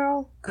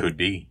Supergirl? Could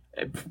be.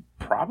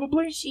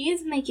 Probably. She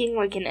is making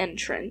like an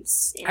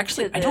entrance.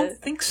 Actually, I don't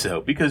think so,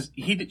 because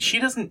she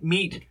doesn't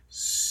meet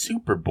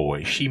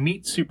Superboy. She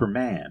meets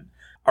Superman.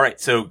 All right,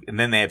 so and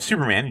then they have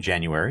Superman in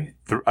January,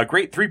 a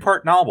great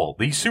 3-part novel,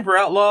 The Super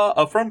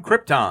Outlaw from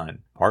Krypton.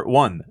 Part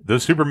 1, The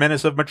Super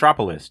Menace of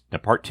Metropolis.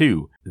 Part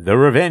 2, The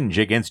Revenge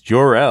Against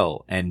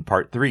Jor-El. And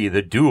Part 3,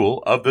 The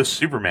Duel of the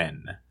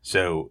Supermen.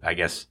 So I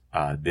guess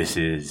this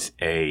is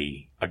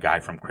a guy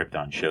from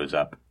Krypton shows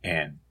up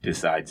and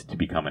decides to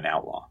become an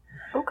outlaw.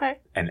 Okay.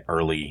 An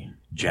early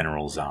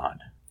General Zod.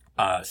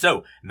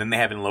 So then they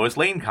have in Lois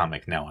Lane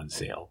comic now on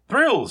sale.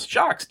 Thrills,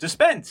 shocks,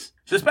 suspense.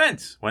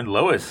 When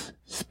Lois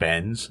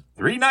spends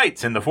 3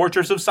 nights in the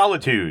Fortress of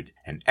Solitude.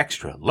 And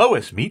extra,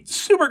 Lois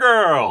meets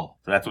Supergirl.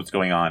 So that's what's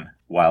going on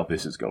while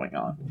this is going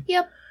on.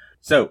 Yep.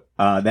 So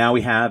now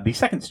we have the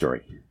second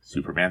story.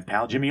 Superman's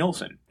pal Jimmy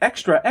Olsen.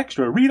 Extra,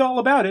 read all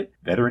about it.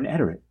 Veteran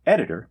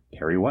editor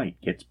Perry White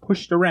gets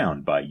pushed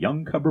around by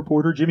young cub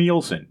reporter Jimmy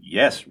Olsen.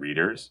 Yes,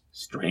 readers,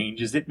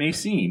 strange as it may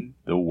seem,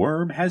 the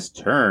worm has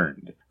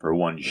turned. For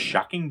one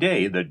shocking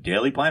day, the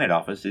Daily Planet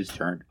office is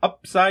turned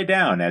upside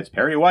down as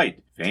Perry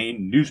White,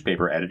 famed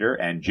newspaper editor,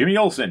 and Jimmy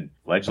Olsen,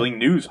 fledgling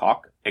news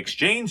hawk,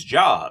 exchange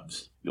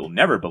jobs. You'll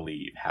never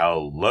believe how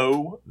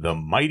low the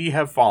mighty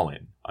have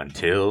fallen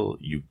until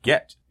you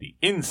get the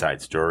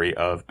inside story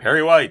of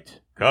Perry White,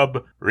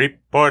 cub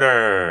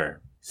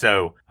reporter.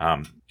 So,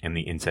 in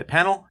the inset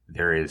panel,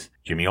 there is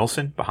Jimmy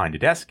Olsen behind a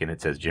desk, and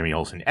it says Jimmy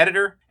Olsen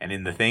editor. And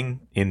in the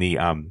thing, in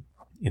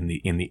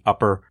the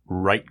upper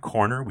right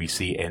corner, we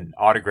see an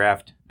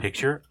autographed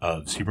picture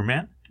of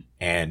Superman,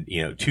 and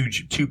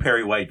to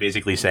Perry White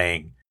basically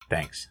saying,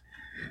 "Thanks,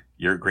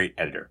 you're a great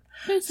editor."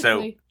 Basically.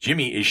 So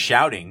Jimmy is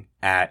shouting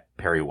at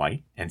Perry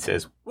White and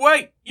says,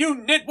 "Wait, you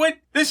nitwit!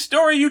 This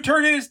story you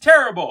turned in is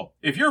terrible!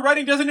 If your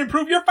writing doesn't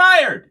improve, you're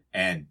fired!"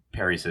 And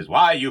Perry says,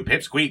 "Why, you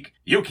pipsqueak?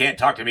 You can't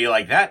talk to me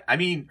like that. I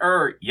mean,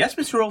 yes,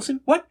 Mr.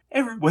 Olsen.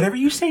 Whatever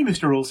you say,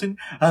 Mr. Olsen.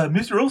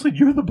 Mr. Olsen,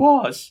 you're the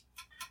boss."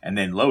 And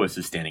then Lois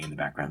is standing in the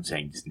background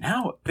saying,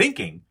 now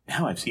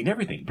I've seen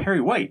everything. Perry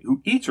White,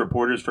 who eats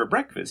reporters for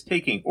breakfast,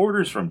 taking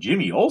orders from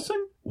Jimmy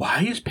Olsen?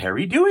 Why is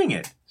Perry doing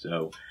it?"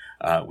 So,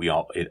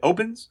 it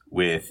opens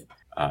with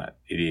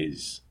It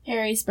is...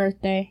 Harry's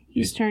birthday.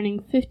 He's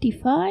turning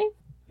 55?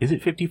 Is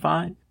it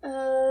 55?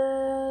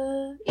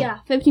 Yeah,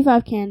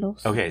 55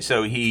 candles. Okay,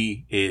 so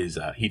he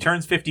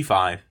turns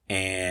 55,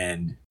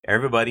 and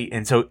everybody,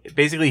 and so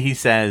basically he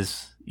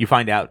says, you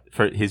find out,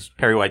 for his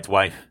Perry White's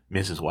wife,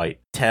 Mrs.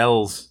 White,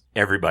 tells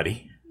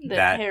everybody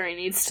that Perry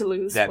needs to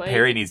lose that weight.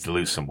 Perry needs to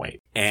lose some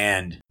weight.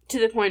 And to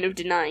the point of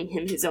denying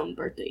him his own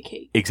birthday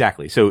cake.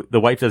 exactly. So the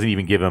wife doesn't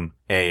even give him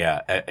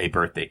a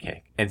birthday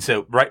cake. And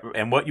so,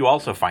 and what you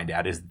also find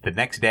out is the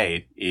next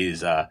day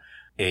is an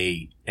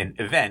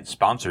event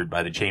sponsored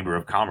by the Chamber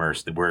of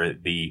Commerce where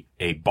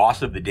a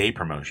boss of the day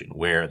promotion,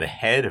 where the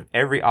head of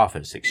every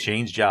office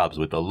exchanged jobs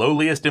with the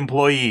lowliest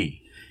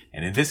employee.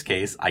 And in this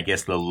case, I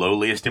guess the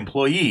lowliest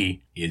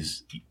employee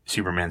is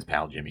Superman's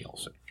pal, Jimmy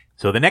Olsen.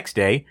 So the next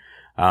day,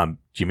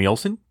 Jimmy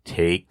Olsen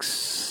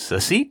takes a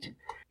seat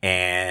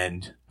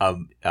and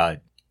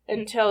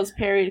tells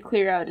Perry to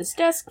clear out his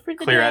desk for the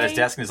day. Clear out his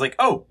desk and is like,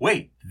 oh,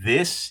 wait,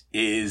 this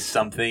is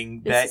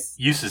something this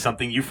is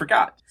something you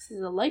forgot. This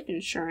is a life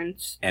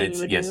insurance and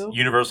thing it's,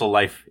 Universal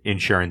Life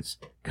Insurance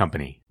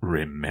Company.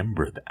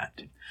 Remember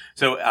that.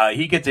 So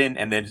he gets in,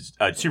 and then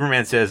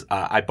Superman says,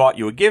 I bought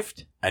you a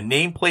gift, a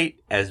nameplate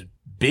as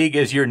big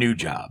as your new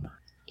job.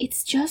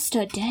 It's just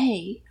a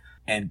day.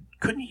 And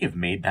couldn't he have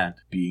made that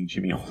being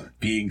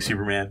being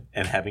Superman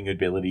and having the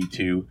ability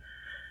to,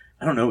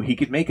 I don't know, he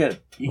could make a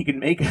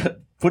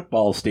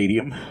football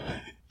stadium.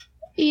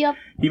 Yep.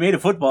 He made a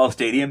football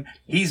stadium.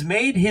 He's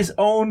made his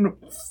own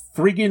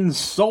friggin'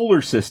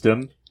 solar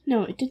system.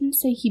 No, it didn't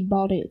say he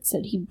bought it. It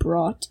said he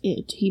brought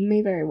it. He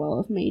may very well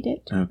have made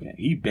it. Okay.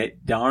 He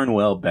darn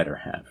well better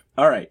have.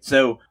 All right.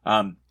 So,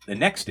 the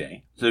next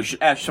day,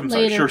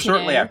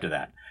 shortly after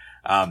that,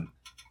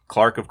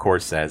 Clark, of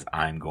course, says,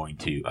 I'm going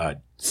to,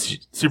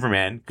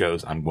 Superman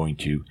goes, I'm going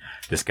to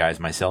disguise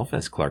myself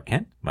as Clark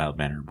Kent,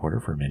 mild-mannered reporter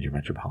for a major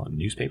metropolitan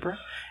newspaper.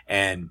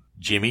 And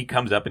Jimmy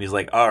comes up and he's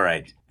like, all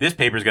right, this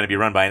paper's going to be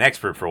run by an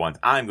expert for once.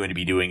 I'm going to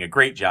be doing a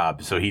great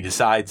job. So he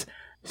decides,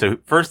 so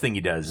first thing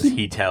he does is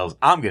he tells,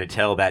 I'm going to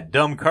tell that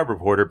dumb cub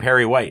reporter,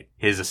 Perry White,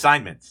 his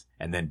assignments.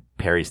 And then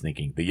Perry's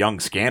thinking, the young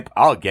scamp,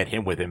 I'll get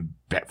him with him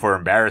for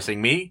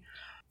embarrassing me.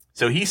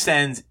 So he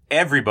sends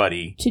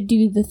everybody to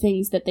do the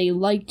things that they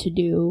like to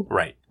do.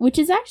 Right. Which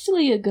is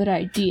actually a good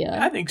idea.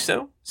 I think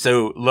so.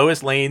 So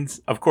Lois Lane's,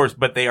 of course,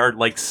 but they are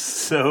like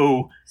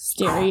so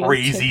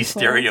crazy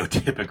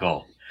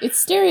stereotypical.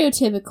 It's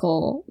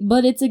stereotypical,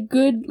 but it's a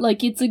good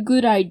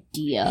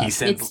idea.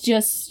 It's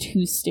just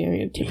too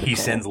stereotypical. He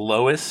sends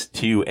Lois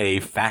to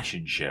a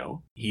fashion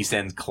show. He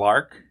sends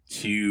Clark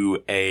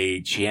to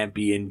a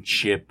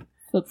championship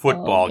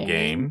football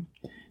game.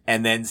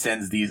 And then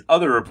sends these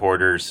other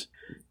reporters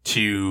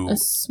to a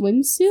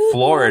swimsuit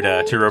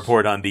Florida to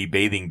report on the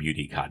bathing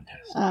beauty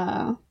contest.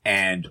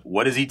 And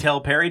what does he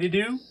tell Perry to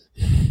do?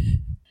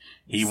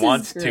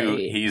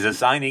 He's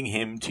assigning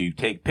him to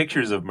take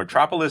pictures of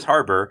Metropolis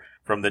Harbor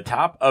from the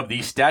top of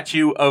the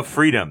Statue of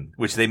Freedom,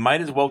 which they might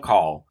as well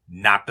call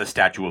not the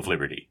Statue of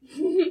Liberty.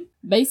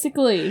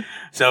 Basically.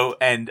 So,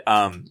 and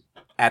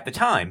at the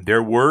time,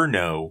 there were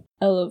no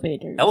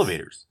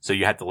elevators. So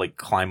you had to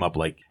climb up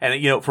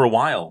and for a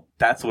while,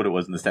 that's what it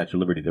was in the Statue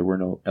of Liberty. There were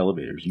no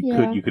elevators.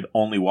 You could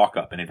only walk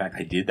up. And in fact,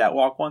 I did that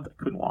walk once.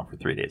 I couldn't walk for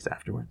 3 days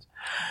afterwards.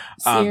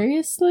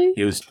 Seriously?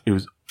 It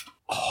was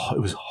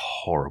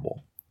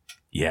horrible.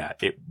 Yeah,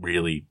 it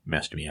really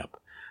messed me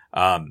up.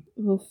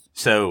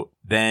 So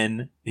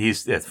then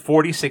he's at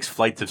 46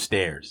 flights of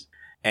stairs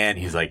and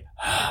he's like,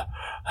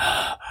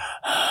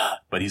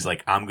 but he's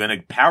like, I'm going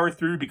to power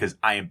through because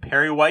I am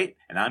Perry White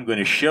and I'm going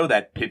to show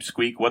that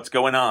pipsqueak what's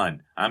going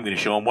on. I'm going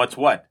to show him what's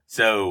what.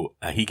 So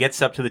he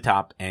gets up to the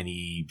top and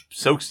he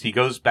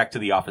goes back to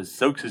the office,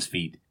 soaks his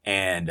feet.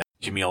 And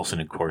Jimmy Olsen,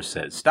 of course,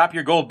 says, stop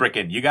your gold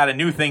bricking. You got a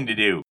new thing to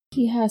do.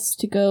 He has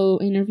to go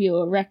interview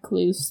a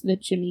recluse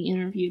that Jimmy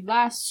interviewed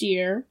last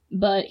year,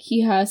 but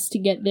he has to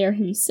get there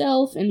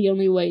himself, and the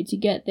only way to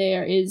get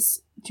there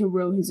is to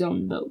row his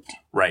own boat.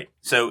 Right.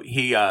 So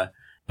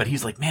but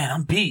he's like, man,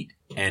 I'm beat.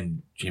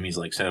 And Jimmy's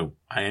like, so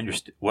I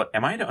understand. What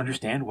am I to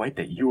understand, White,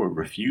 that you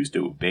refuse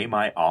to obey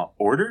my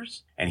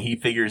orders? And he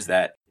figures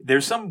that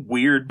there's some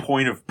weird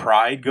point of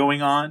pride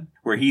going on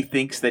where he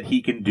thinks that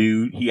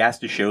he has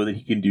to show that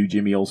he can do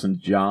Jimmy Olsen's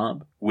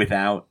job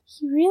without.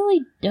 He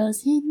really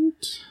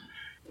doesn't.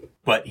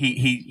 But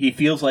he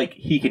feels like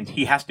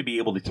he has to be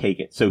able to take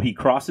it. So he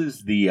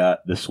crosses the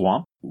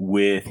swamp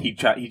with he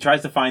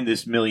tries to find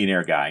this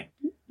millionaire guy.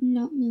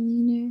 Not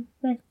millionaire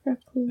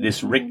recluse.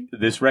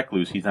 This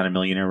recluse. He's not a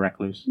millionaire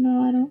recluse.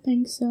 No, I don't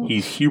think so.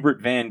 He's Hubert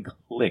Van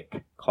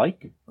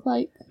Clyke,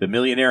 the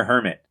millionaire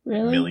hermit.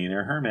 Really?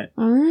 Millionaire hermit.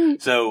 All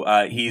right.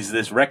 So he's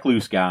this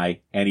recluse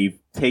guy, and he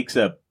takes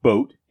a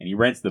boat and he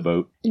rents the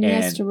boat, and he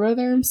has to row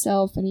there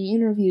himself, and he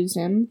interviews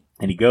him.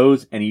 And he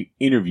goes and he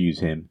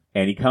interviews him,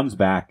 and he comes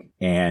back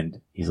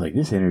and he's like,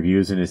 this interview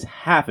isn't as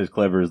half as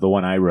clever as the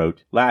one I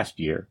wrote last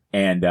year.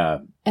 And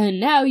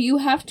now you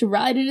have to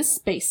ride in a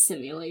space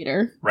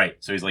simulator. Right.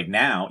 So he's like,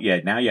 now you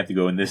have to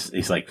go in this.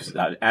 He's like,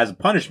 as a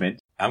punishment,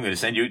 I'm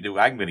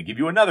going to give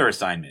you another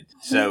assignment.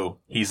 So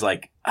he's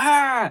like,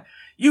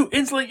 you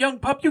insolent young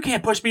pup, you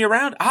can't push me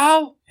around.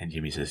 And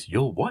Jimmy says,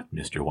 you'll what,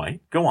 Mr.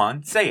 White? Go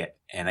on, say it.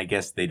 And I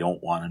guess they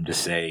don't want him to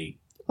say,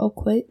 I'll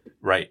quit.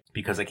 Right,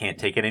 because I can't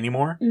take it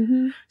anymore.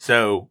 Mm-hmm.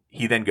 So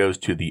he then goes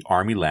to the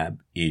Army lab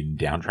in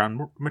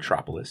downtown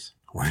Metropolis,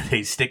 where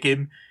they stick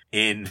him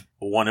in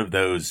one of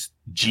those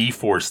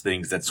G-force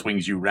things that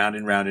swings you round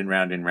and round and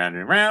round and round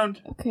and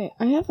round. Okay,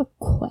 I have a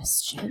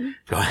question.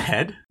 Go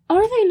ahead.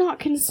 Are they not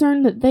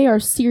concerned that they are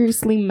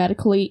seriously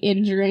medically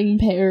injuring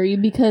Perry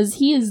because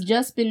he has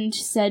just been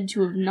said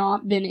to have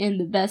not been in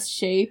the best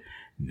shape?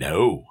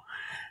 No,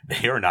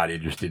 they are not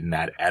interested in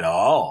that at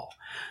all.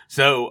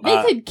 So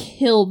they could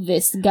kill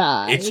this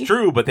guy. It's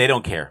true, but they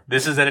don't care.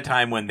 This is at a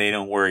time when they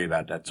don't worry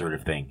about that sort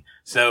of thing.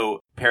 So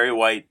Perry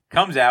White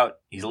comes out.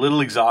 He's a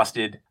little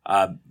exhausted.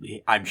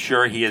 I'm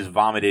sure he has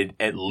vomited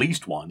at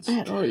least once.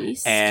 At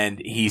least. And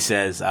he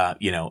says,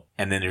 and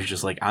then there's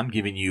just like, I'm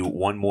giving you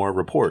one more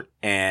report.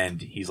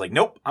 And he's like,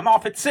 nope, I'm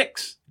off at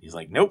 6. He's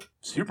like, nope,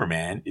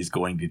 Superman is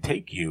going to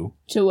take you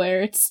to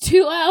where it's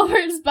 2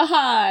 hours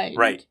behind.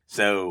 Right.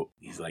 So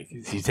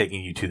he's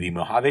taking you to the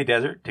Mojave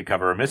Desert to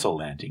cover a missile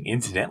landing.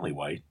 Incidentally,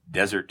 White,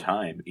 desert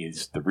time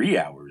is 3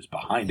 hours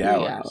behind 3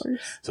 hours.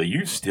 So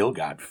you've still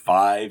got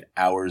 5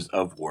 hours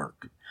of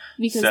work.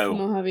 Because the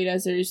Mojave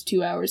Desert is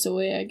 2 hours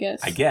away, I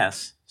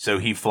guess. So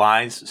he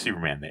flies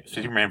Superman there.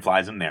 Superman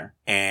flies him there.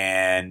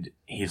 And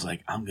he's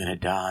like, I'm going to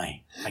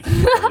die. I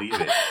can't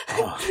believe it.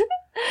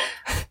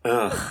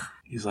 Ugh.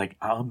 He's like,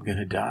 I'm going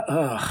to die.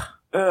 Ugh.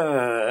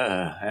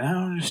 And I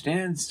don't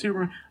understand.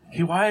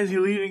 Why is he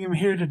leaving him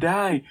here to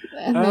die?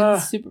 And then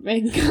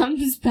Superman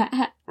comes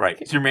back.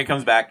 Right. Superman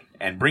comes back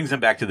and brings him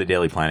back to the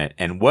Daily Planet.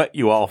 And what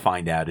you all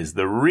find out is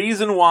the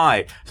reason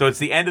why. So it's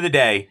the end of the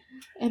day.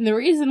 And the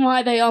reason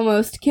why they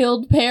almost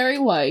killed Perry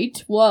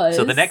White was...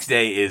 So the next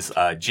day is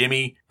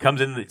Jimmy comes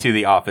into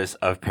the office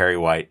of Perry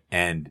White,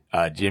 and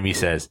Jimmy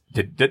says,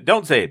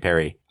 don't say it,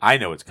 Perry. I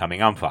know it's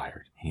coming. I'm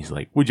fired. And he's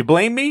like, would you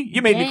blame me?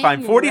 You made me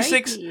climb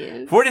 46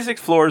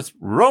 floors,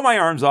 roll my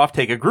arms off,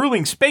 take a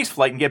grueling space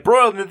flight, and get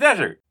broiled in the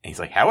desert. And he's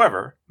like,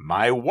 however,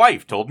 my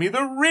wife told me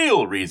the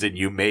real reason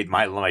you made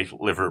my life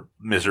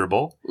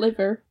miserable.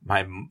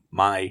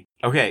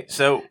 Okay,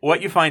 so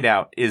what you find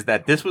out is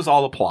that this was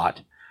all a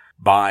plot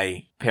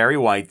by Perry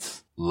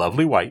White's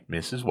lovely wife,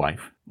 Mrs.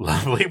 Wife.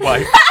 Lovely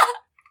wife.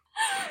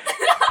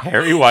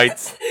 Perry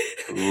White's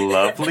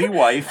lovely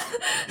wife,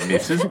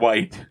 Mrs.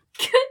 White.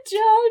 Good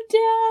job,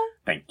 Dad.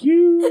 Thank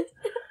you.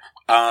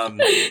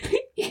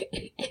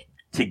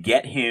 To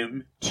get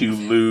him to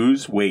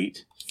lose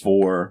weight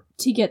to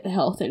get the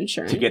health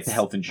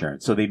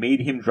insurance. So they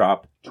made him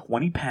drop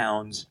 20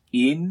 pounds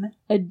in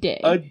a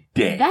day.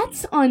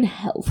 That's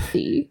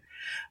unhealthy.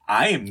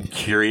 I am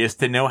curious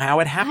to know how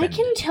it happened. I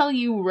can tell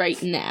you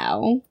right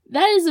now,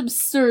 that is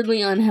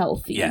absurdly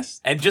unhealthy. Yes.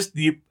 And just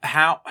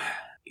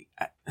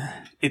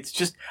it's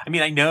just,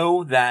 I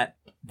know that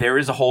there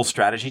is a whole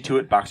strategy to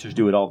it. Boxers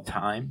do it all the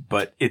time,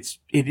 but it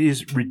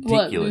is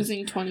ridiculous. What,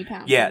 losing 20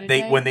 pounds?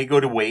 Yeah, when they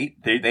go to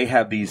weight, they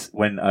have these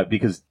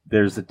because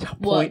there's a point.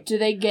 What do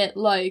they get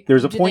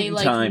there's a point in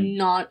time.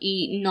 Not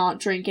eat, not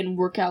drink, and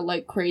work out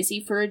like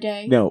crazy for a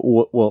day?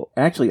 No, well,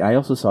 actually, I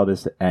also saw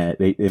this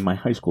in my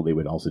high school. They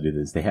would also do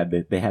this. They had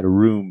a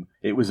room.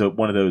 It was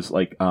one of those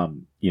how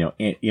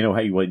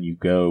when you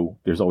go,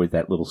 there's always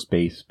that little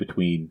space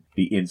between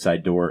the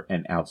inside door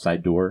and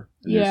outside door.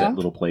 There's that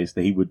little place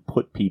that he would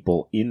put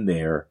people in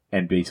there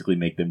and basically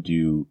make them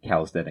do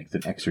calisthenics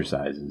and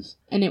exercises.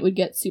 And it would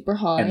get super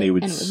hot. And they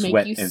would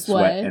sweat and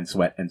sweat and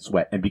sweat and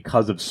sweat. And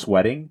because of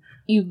sweating,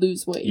 you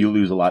lose weight. You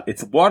lose a lot.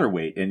 It's water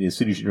weight. And as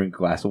soon as you drink a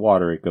glass of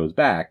water, it goes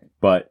back.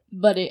 But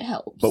it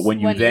helps. But when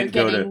you're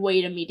getting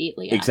weight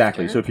immediately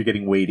exactly. After. So if you're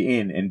getting weighed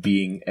in and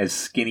being as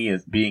skinny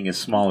as being as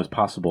small as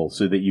possible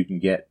so that you can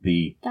get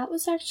the... That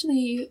was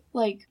actually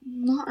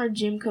not our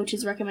gym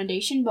coach's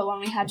recommendation, but when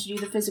we had to do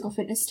the physical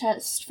fitness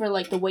test for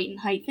the weight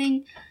and height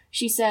thing,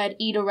 she said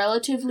eat a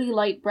relatively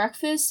light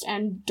breakfast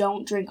and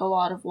don't drink a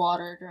lot of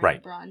water during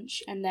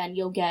brunch, and then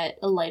you'll get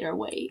a lighter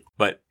weight.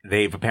 But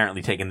they've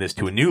apparently taken this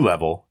to a new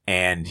level,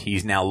 and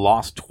he's now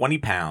lost 20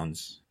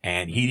 pounds.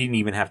 And he didn't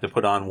even have to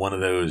put on one of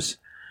those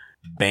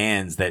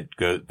bands that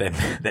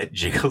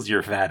jiggles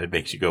your fat and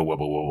makes you go whoa,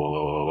 whoa, whoa, whoa,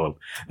 whoa, whoa,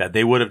 that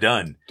they would have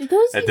done. Do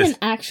those even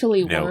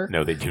actually work?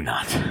 No, they do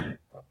not.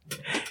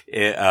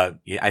 I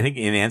think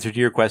in answer to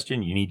your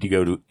question, you need to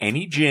go to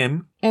any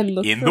gym in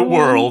the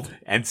world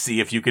and see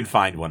if you can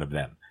find one of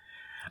them.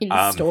 In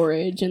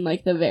storage in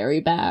the very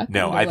back.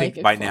 No, I think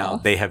by now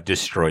they have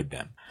destroyed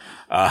them.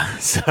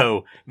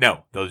 So,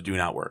 no, those do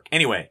not work.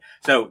 Anyway,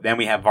 so then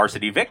we have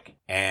Varsity Vic.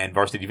 And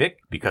Varsity Vic,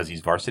 because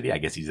he's varsity, I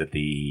guess he's at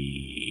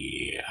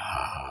the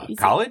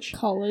college.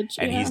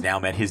 And he's now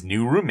met his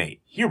new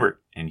roommate, Hubert.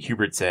 And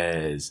Hubert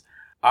says,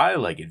 I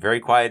like it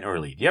very quiet and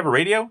early. Do you have a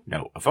radio?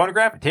 No. A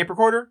phonograph? A tape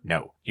recorder?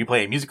 No. Do you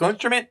play a musical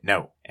instrument?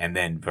 No. And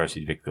then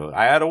Varsity Vic goes,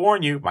 I ought to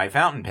warn you, my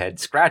fountain pen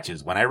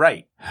scratches when I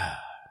write.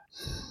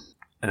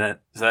 So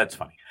that's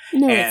funny.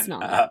 No, it's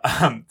not.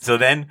 So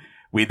then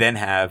We then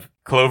have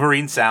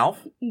Cloverine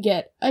South,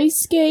 Get ice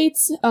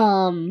skates.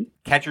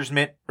 catcher's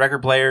mitt, record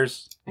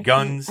players,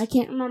 guns, I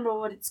can't remember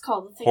what it's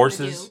called. The thing horses,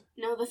 I'm gonna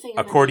do. No, the thing.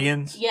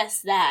 accordions.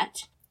 Yes,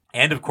 that.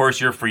 And of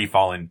course, your free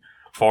fallen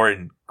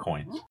foreign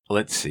coins.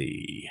 Let's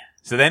see.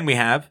 So then we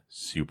have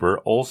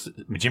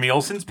Jimmy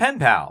Olsen's pen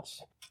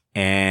pals.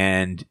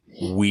 And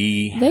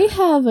They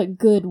have a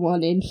good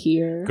one in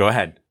here. Go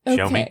ahead.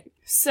 Show me.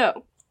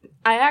 So,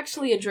 I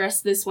actually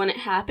addressed this when it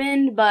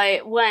happened,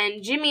 but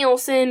when Jimmy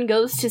Olsen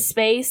goes to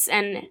space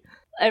and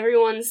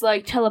everyone's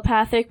like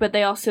telepathic, but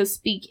they also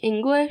speak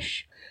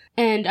English,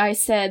 and I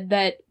said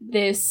that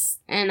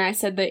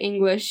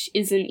English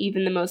isn't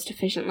even the most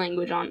efficient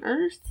language on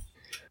Earth.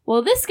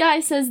 Well, this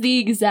guy says the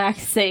exact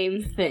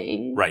same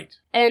thing. Right.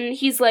 And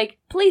he's like,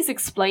 please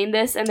explain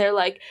this. And they're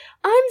like,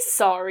 I'm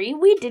sorry,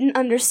 we didn't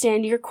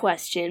understand your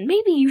question.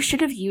 Maybe you should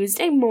have used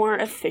a more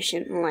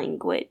efficient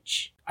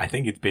language. I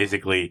think it's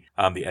basically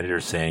the editor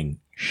saying,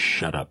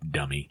 shut up,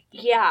 dummy.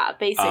 Yeah,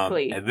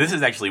 basically. And this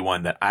is actually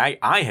one that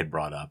I had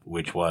brought up,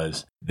 which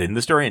was in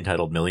the story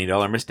entitled $1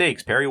 Million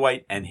Mistakes. Perry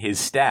White and his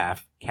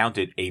staff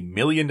counted $1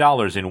 million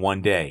in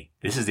one day.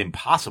 This is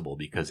impossible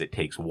because it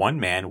takes one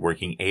man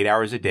working 8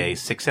 hours a day,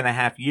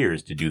 6.5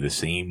 years to do the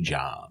same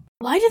job.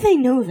 Why do they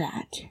know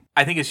that?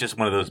 I think it's just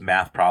one of those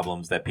math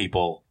problems that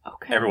people,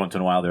 every once in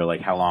a while, they're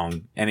like, how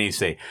long? And you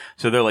say,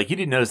 so they're like, you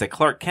didn't notice that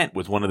Clark Kent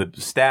was one of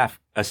the staff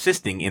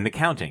assisting in the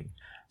counting.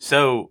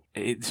 So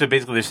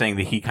basically they're saying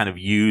that he kind of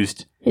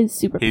used his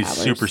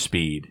super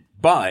speed.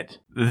 But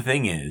the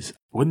thing is,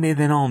 wouldn't they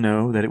then all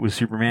know that it was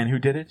Superman who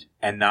did it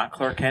and not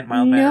Clark Kent,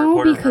 mild mannered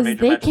reporter for a major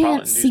because they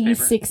can't see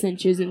newspaper? 6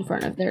 inches in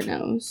front of their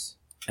nose.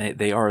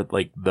 They are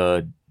like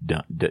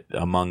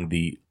among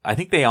the. I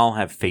think they all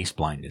have face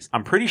blindness.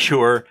 I'm pretty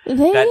sure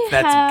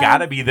that's got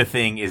to be the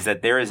thing. Is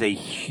that there is a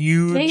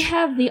huge. They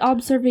have the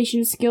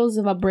observation skills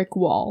of a brick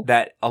wall.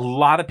 That a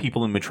lot of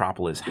people in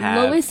Metropolis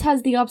have. Lois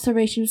has the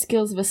observation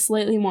skills of a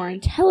slightly more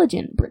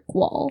intelligent brick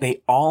wall.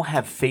 They all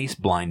have face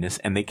blindness,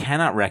 and they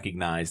cannot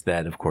recognize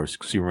that. Of course,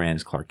 Superman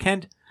is Clark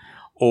Kent.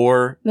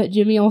 Or that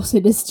Jimmy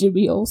Olsen is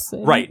Jimmy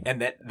Olsen. Right.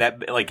 And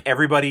that like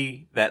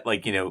everybody that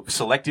like, you know,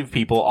 selective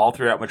people all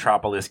throughout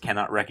Metropolis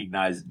cannot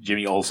recognize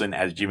Jimmy Olsen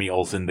as Jimmy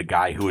Olsen, the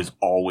guy who is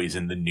always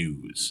in the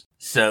news.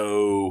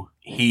 So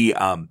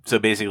so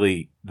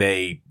basically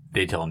they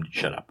tell him to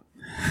shut up.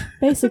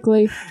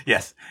 Basically.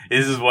 Yes.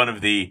 This is one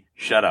of the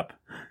shut up.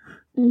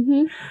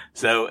 Mm-hmm.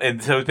 So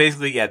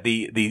basically, yeah,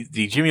 the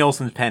Jimmy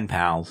Olsen's pen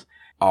pals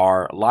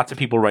are lots of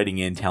people writing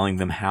in telling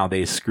them how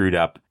they screwed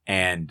up,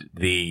 and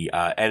the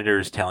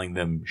editors telling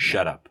them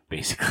shut up,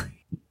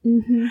 basically.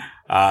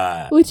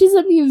 Mm-hmm. Which is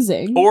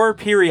amusing. Or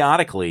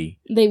periodically,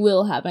 they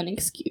will have an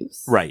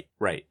excuse. Right.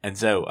 And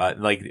so,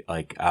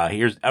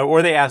 here's,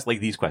 or they ask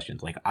like these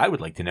questions, like, I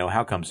would like to know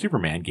how come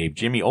Superman gave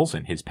Jimmy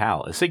Olsen, his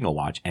pal, a signal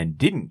watch and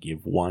didn't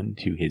give one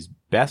to his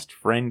best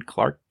friend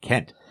Clark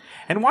Kent,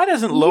 and why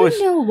doesn't Lois?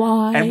 You know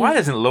why? And why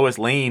doesn't Lois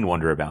Lane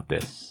wonder about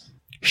this?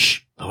 Shh.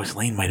 Lois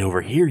Lane might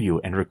overhear you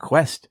and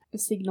request a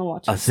signal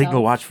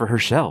watch for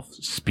herself.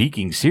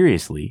 Speaking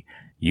seriously,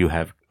 you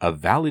have a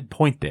valid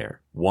point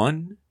there.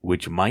 One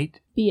which might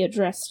be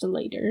addressed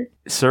later.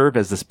 Serve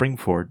as the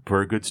springboard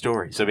for a good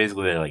story. So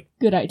basically they're like,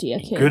 good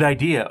idea, kid. Good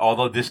idea.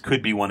 Although this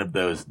could be one of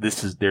those.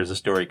 There's a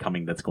story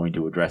coming that's going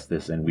to address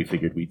this, and we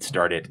figured we'd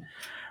start it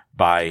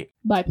by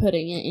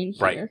putting it in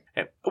here.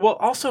 Right. Well,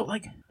 also,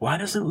 like, why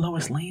doesn't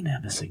Lois Lane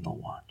have a signal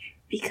watch?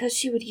 Because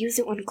she would use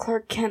it when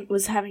Clark Kent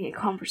was having a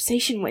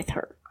conversation with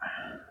her.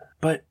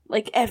 But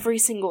like every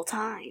single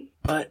time.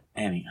 But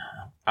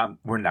anyhow,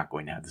 we're not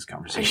going to have this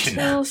conversation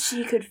until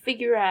she could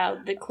figure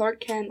out that Clark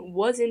Kent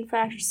was in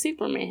fact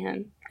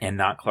Superman. And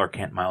not Clark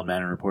Kent,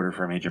 mild-mannered reporter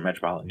for a major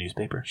metropolitan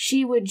newspaper.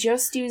 She would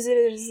just use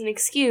it as an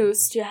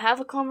excuse to have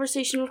a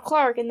conversation with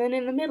Clark, and then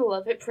in the middle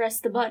of it,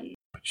 press the button.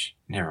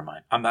 Never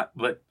mind. I'm not.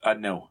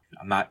 No,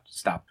 I'm not.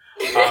 Stop.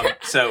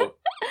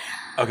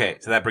 Okay,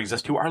 so that brings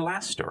us to our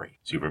last story.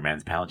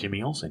 Superman's pal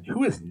Jimmy Olsen,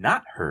 who has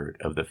not heard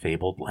of the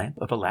fabled lamp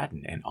of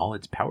Aladdin and all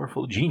its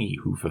powerful genie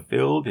who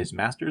fulfilled his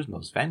master's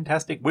most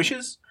fantastic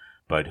wishes.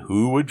 But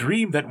who would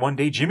dream that one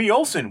day Jimmy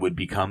Olsen would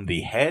become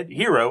the head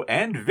hero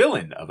and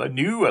villain of a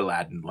new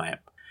Aladdin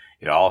lamp?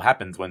 It all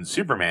happens when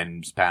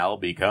Superman's pal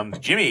becomes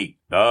Jimmy,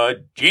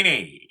 the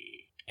genie.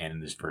 And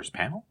in this first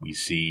panel, we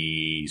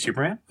see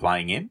Superman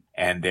flying in,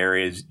 and there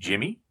is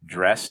Jimmy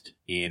dressed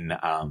in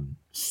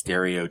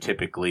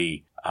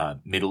stereotypically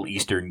Middle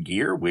Eastern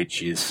gear,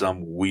 which is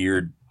some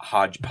weird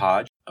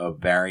hodgepodge of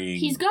varying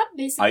He's got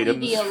basically items.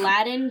 The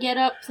Aladdin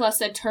getup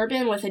plus a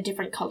turban with a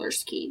different color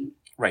scheme.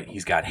 Right,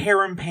 he's got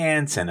harem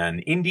pants and an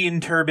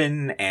Indian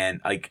turban, and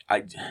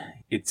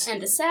it's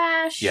and a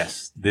sash.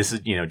 Yes, this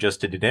is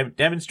just to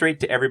demonstrate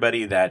to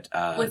everybody that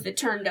with the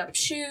turned up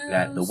shoes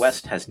that the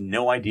West has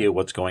no idea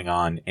what's going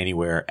on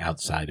anywhere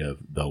outside of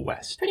the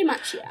West. Pretty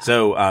much, yeah.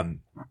 So,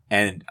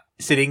 and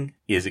sitting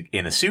is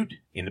in a suit,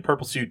 in the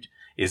purple suit,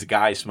 is a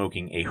guy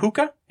smoking a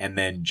hookah, and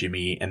then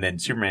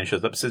Superman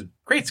shows up and says,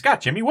 "Great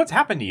Scott, Jimmy, what's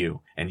happened to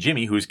you?" And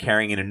Jimmy, who's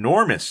carrying an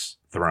enormous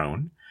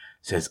throne,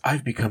 says,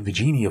 "I've become the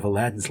genie of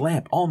Aladdin's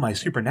lamp. All my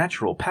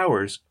supernatural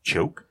powers,"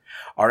 choke,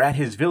 are at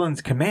his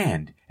villain's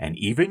command, and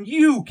even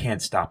you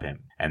can't stop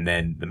him. And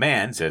then the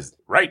man says,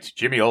 right,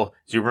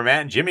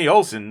 Superman Jimmy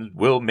Olsen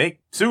will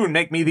soon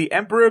make me the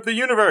Emperor of the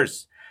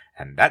Universe.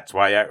 And that's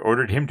why I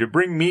ordered him to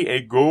bring me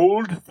a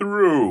gold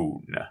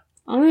throne.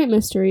 All right,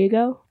 Mr.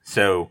 Ego.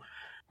 So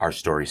our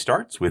story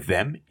starts with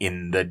them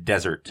in the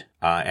desert,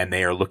 and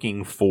they are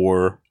looking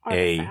for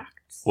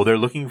Artifacts. they're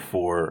looking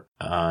for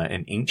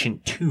an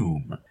ancient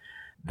tomb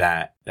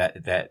that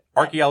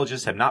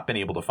archaeologists have not been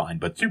able to find.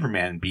 But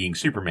Superman, being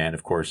Superman,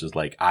 of course, is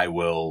like, I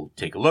will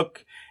take a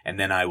look, and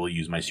then I will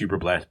use my super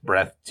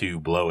breath to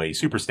blow a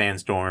super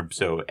sandstorm,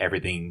 so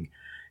everything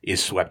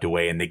is swept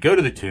away. And they go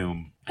to the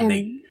tomb, and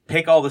they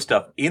take all the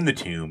stuff in the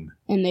tomb.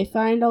 And they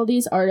find all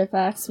these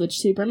artifacts, which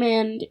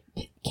Superman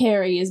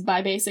carries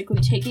by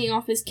basically taking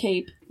off his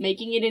cape,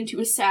 making it into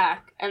a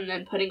sack, and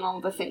then putting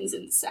all the things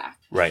in the sack.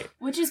 Right.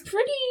 Which is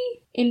pretty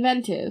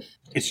inventive.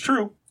 It's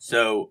true.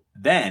 So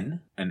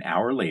then, an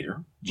hour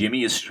later,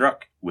 Jimmy is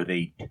struck with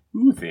a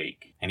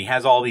toothache. And he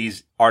has all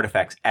these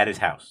artifacts at his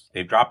house.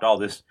 They've dropped all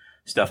this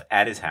stuff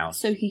at his house.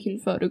 So he can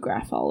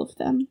photograph all of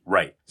them.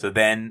 Right. So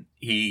then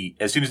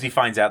as soon as he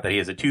finds out that he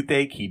has a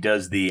toothache, he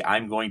does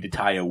I'm going to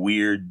tie a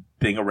weird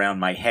thing around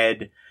my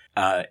head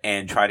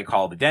and try to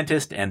call the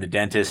dentist, and the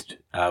dentist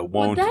won't.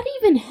 Would that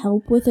even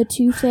help with a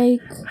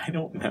toothache? I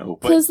don't know.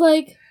 Because,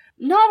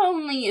 not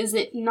only is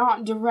it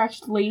not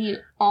directly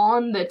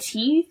on the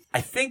teeth,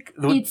 I think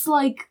it's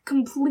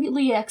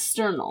completely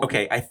external.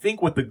 Okay, I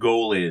think what the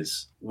goal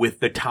is with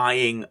the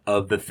tying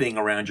of the thing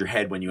around your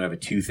head when you have a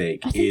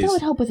toothache I think that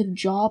would help with a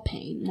jaw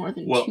pain more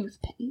than tooth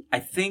pain. I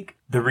think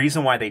the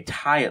reason why they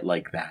tie it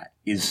like that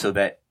is so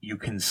that you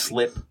can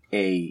slip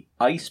a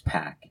ice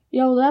pack.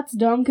 Yo, that's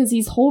dumb because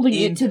he's holding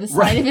it to the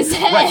side of his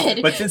head.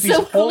 Right. But since he's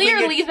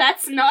clearly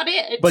that's not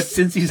it. But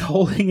since he's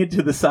holding it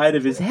to the side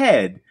of his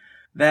head,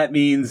 that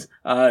means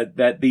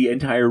that the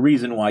entire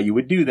reason why you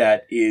would do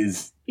that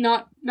is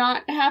not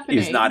happening.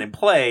 Is not in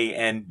play,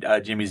 and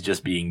Jimmy's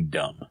just being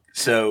dumb.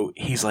 So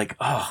he's like,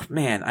 oh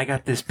man, I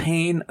got this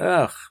pain.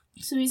 Ugh.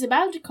 So he's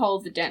about to call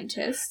the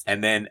dentist.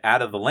 And then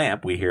out of the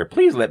lamp we hear,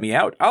 please let me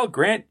out. I'll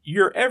grant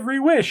your every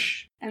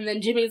wish. And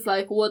then Jimmy's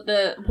like, what?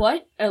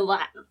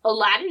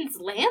 Aladdin's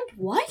lamp?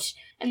 What?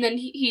 And then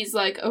he's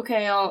like,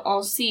 okay,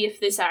 I'll see if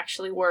this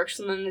actually works.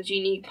 And then the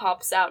genie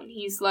pops out and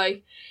he's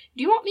like,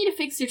 do you want me to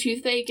fix your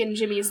toothache? And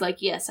Jimmy's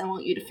like, yes, I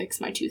want you to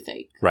fix my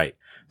toothache. Right.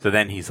 So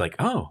then he's like,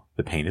 oh,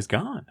 the pain is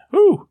gone.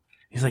 Ooh.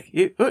 He's like,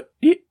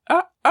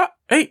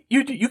 hey,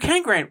 you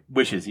can grant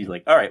wishes. He's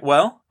like, all right,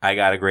 well, I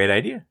got a great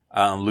idea.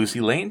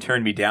 Lucy Lane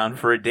turned me down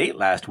for a date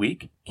last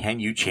week. Can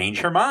you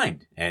change her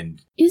mind?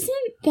 And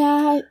isn't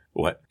that...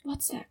 What?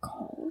 What's that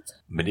called?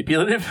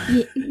 Manipulative?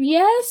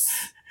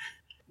 Yes.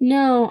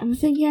 No, I'm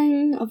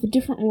thinking of a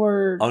different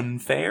word.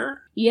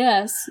 Unfair?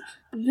 Yes.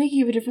 I'm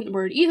thinking of a different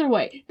word. Either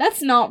way,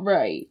 that's not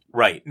right.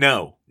 Right.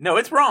 No,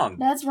 it's wrong.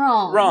 That's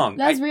wrong. Wrong.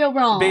 That's real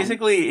wrong.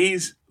 Basically,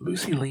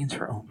 Lucy Lane's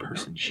her own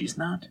person. She's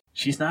not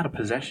a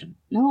possession.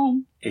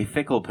 No. A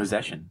fickle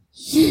possession.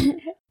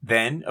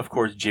 Then, of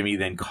course, Jimmy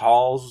then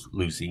calls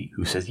Lucy,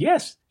 who says,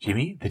 yes,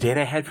 Jimmy, the date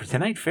I had for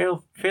tonight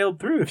failed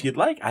through. If you'd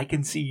like, I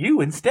can see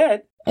you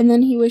instead. And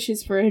then he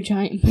wishes for a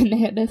giant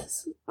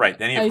bananas. Right.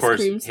 Then he, of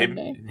course,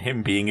 sundae.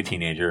 him being a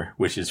teenager,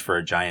 wishes for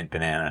a giant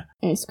banana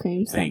ice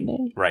cream thing.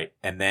 sundae. Right.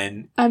 And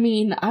then... I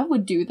mean, I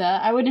would do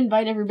that. I would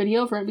invite everybody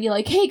over and be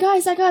like, hey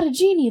guys, I got a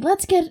genie.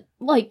 Let's get,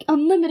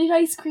 unlimited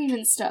ice cream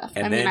and stuff.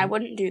 And I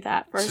wouldn't do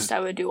that. First,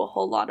 I would do a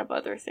whole lot of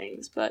other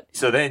things, but...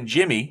 So then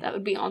Jimmy... That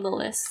would be on the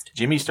list.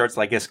 Jimmy starts,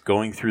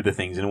 going through the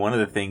things, and one of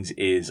the things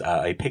is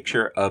a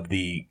picture of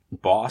the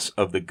boss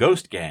of the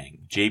Ghost Gang,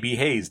 J.B.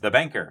 Hayes, the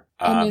banker.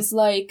 And is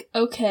like,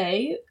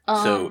 okay.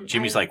 So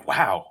Jimmy's like,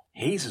 wow,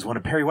 Hayes is one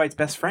of Perry White's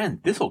best friends.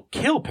 This'll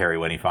kill Perry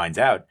when he finds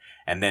out.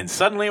 And then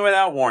suddenly,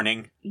 without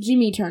warning...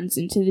 Jimmy turns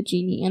into the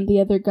genie, and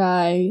the other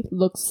guy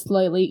looks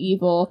slightly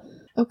evil.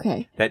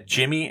 Okay. That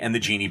Jimmy and the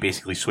genie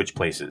basically switch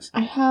places.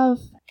 I have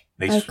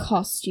a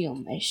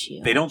costume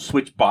issue. They don't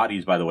switch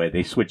bodies, by the way.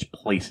 They switch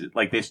places.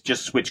 They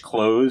just switch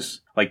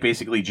clothes.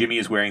 Basically, Jimmy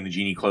is wearing the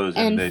genie clothes,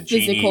 and the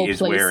genie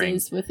is wearing...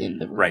 within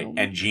the room. Right,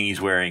 and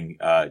Genie's wearing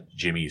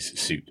Jimmy's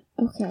suit.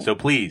 Okay. So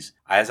please,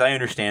 as I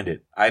understand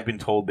it, I've been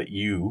told that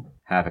you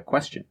have a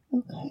question.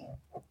 Okay.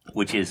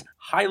 Which is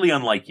highly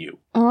unlike you.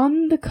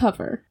 On the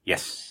cover.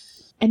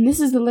 Yes. And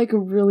this is a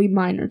really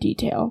minor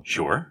detail.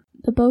 Sure.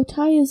 The bow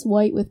tie is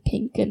white with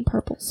pink and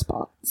purple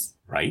spots.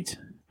 Right.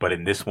 But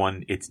in this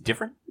one, it's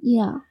different?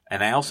 Yeah.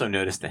 And I also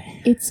noticed that...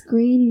 It's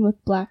green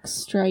with black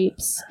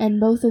stripes, and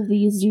both of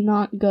these do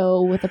not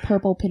go with a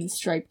purple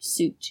pinstriped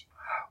suit.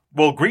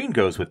 Well, green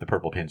goes with the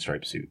purple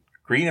pinstripe suit.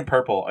 Green and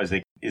purple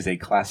is a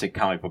classic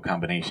comic book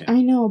combination.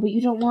 I know, but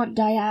you don't want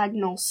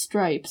diagonal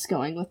stripes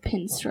going with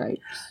pinstripes.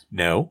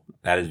 No,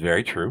 that is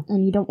very true.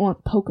 And you don't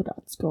want polka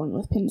dots going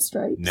with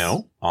pinstripes.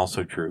 No,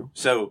 also true.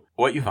 So,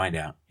 what you find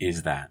out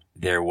is that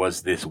there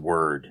was this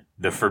word,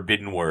 the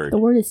forbidden word. The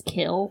word is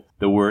kill.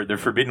 The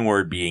forbidden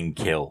word being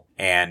kill.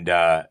 And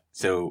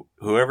so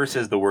whoever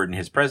says the word in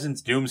his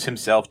presence dooms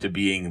himself to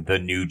being the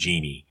new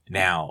genie.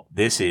 Now,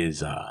 this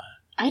is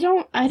I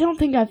don't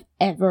think I've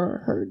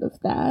ever heard of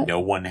that. No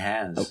one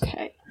has.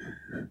 Okay.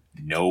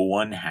 No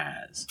one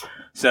has.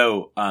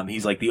 So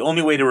he's like, the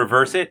only way to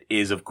reverse it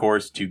is, of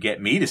course, to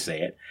get me to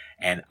say it.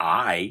 And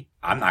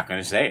I'm not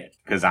going to say it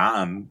because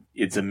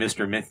it's a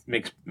Mr.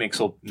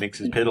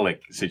 Mixes Piddleick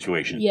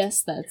situation.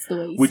 Yes, that's the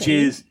way you which say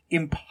is it.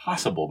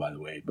 impossible, by the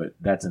way, but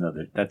that's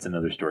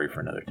another story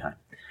for another time.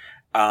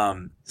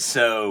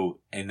 So,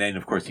 and then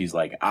of course he's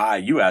like,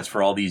 you asked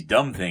for all these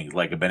dumb things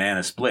like a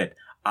banana split.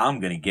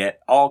 I'm going to get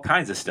all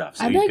kinds of stuff.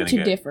 So I beg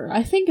to differ.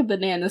 I think a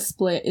banana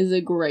split is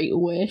a great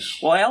wish.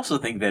 Well, I also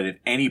think that if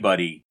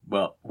anybody,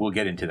 well, we'll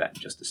get into that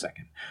in just a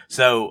second.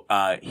 So,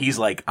 he's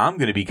like, I'm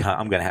going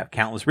to have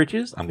countless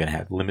riches. I'm going to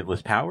have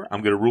limitless power.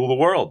 I'm going to rule the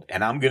world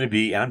and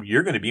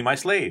you're going to be my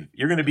slave.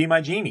 You're going to be my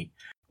genie.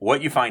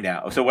 What you find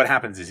out. So what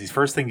happens is his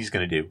first thing he's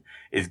going to do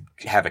is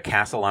have a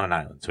castle on an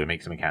island. So he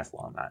makes him a castle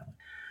on an island.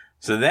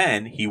 So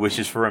then he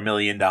wishes for $1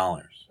 million.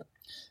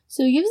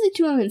 So he gives it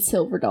to him in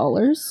silver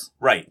dollars.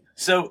 Right.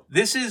 So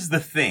this is the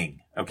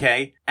thing,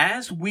 okay?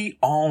 As we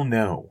all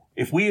know,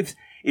 if we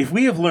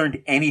have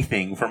learned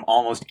anything from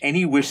almost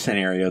any wish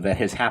scenario that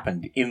has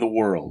happened in the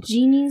world,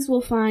 genies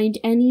will find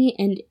any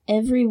and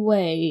every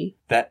way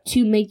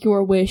to make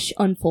your wish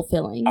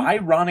unfulfilling.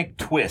 Ironic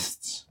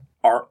twists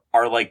are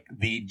like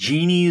the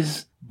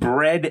genie's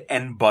bread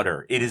and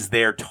butter. It is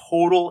their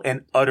total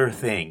and utter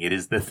thing. It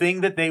is the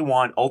thing that they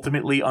want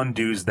ultimately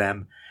undoes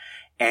them.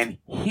 And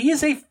he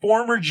is a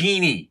former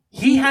genie.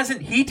 He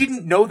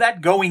didn't know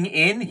that going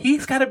in.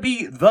 He's got to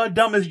be the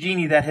dumbest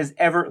genie that has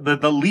ever,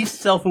 the least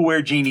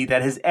self-aware genie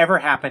that has ever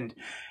happened,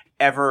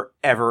 ever.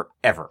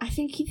 I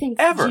think he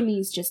thinks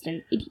Jimmy's just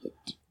an idiot.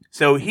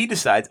 So he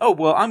decides,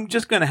 I'm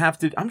just going to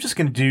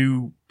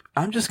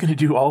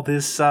do all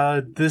this,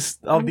 I'm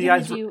going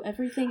to do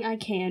everything I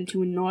can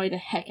to annoy the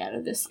heck out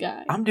of this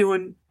guy. I'm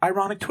doing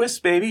ironic twists,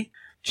 baby.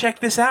 Check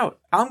this out.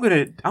 I'm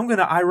going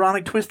to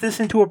ironic twist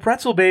this into a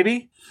pretzel,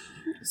 baby.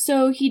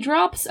 So he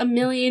drops $1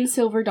 million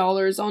silver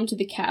dollars onto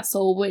the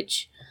castle,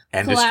 which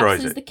and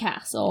collapses the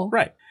castle.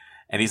 Right.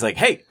 And he's like,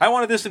 hey, I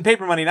wanted this in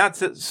paper money, not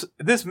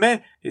this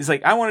man. He's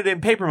like, I wanted it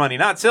in paper money,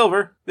 not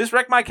silver. This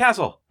wrecked my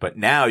castle. But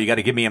now you got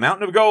to give me a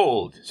mountain of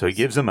gold. So he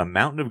gives him a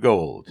mountain of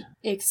gold.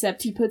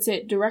 Except he puts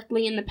it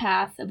directly in the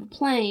path of a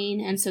plane,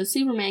 and so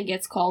Superman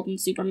gets called,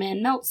 and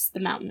Superman melts the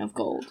mountain of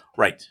gold.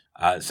 Right.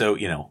 So,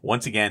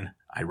 once again,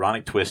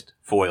 ironic twist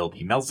foiled.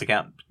 He melts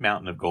the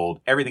mountain of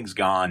gold. Everything's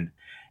gone.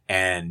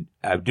 And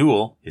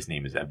Abdul, his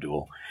name is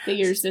Abdul,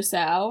 figures this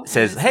out.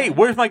 Says, hey,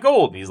 where's my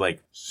gold? And he's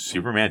like,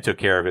 Superman took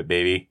care of it,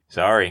 baby.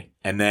 Sorry.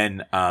 And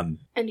then, and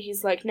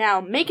he's like,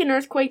 now make an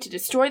earthquake to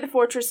destroy the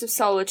Fortress of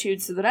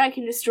Solitude so that I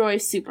can destroy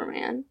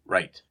Superman.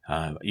 Right.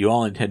 You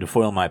all intend to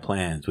foil my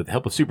plans. With the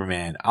help of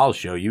Superman, I'll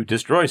show you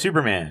destroy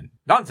Superman.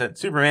 Nonsense.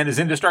 Superman is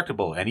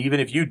indestructible. And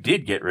even if you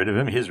did get rid of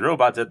him, his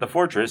robots at the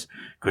fortress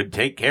could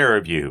take care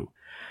of you.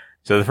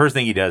 So the first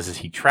thing he does is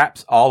he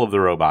traps all of the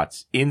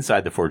robots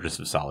inside the Fortress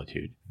of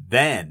Solitude.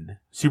 Then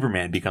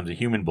Superman becomes a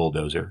human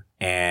bulldozer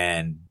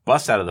and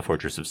busts out of the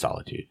Fortress of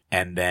Solitude.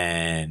 And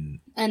then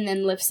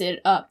lifts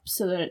it up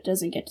so that it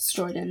doesn't get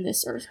destroyed in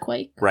this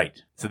earthquake.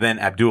 Right. So then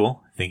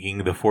Abdul, thinking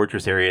the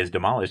fortress area is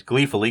demolished,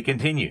 gleefully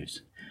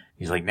continues.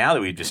 He's like, now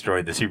that we've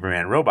destroyed the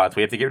Superman robots,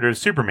 we have to get rid of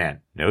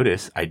Superman.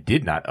 Notice, I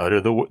did not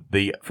utter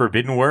the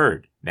forbidden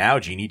word. Now,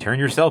 Genie, turn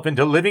yourself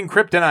into living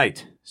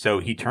kryptonite. So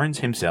he turns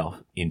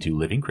himself into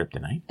living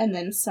kryptonite. And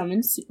then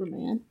summons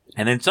Superman.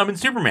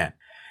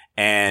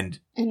 And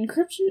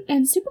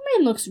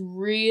Superman looks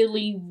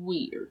really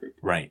weird.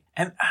 Right.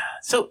 And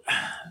so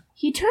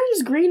he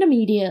turns green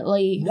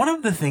immediately. One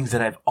of the things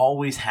that I've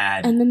always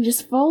had, and then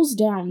just falls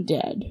down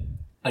dead.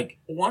 Like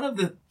one of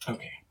the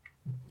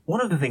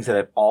things that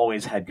I've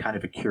always had kind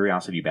of a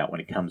curiosity about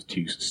when it comes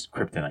to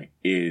kryptonite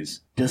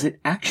is, does it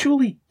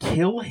actually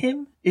kill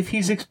him if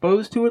he's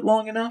exposed to it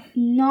long enough?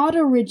 Not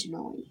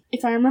originally.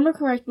 If I remember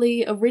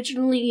correctly,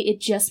 originally it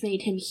just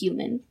made him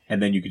human.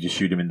 And then you could just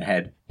shoot him in the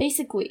head?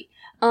 Basically.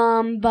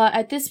 But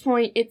at this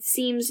point, it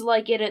seems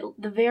like it at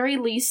the very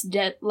least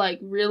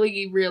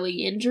really,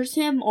 really injures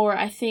him, or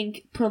I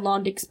think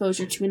prolonged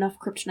exposure to enough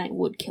kryptonite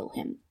would kill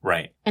him.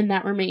 Right. And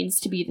that remains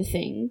to be the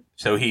thing.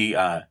 So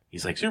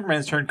he's like,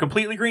 Superman's turned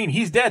completely green.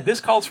 He's dead.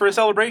 This calls for a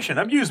celebration.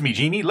 Amuse me,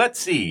 Genie. Let's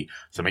see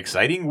some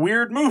exciting,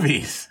 weird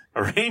movies.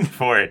 Arrange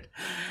for it.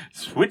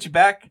 Switch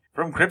back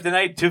from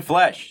kryptonite to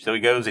flesh. So he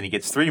goes and he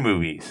gets 3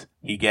 movies.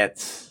 He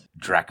gets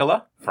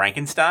Dracula,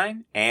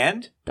 Frankenstein,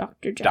 and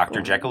Dr.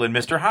 Jekyll and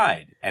Mr.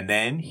 Hyde. And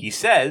then he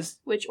says,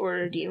 which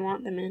order do you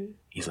want them in?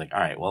 He's like, all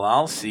right, well,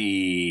 I'll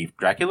see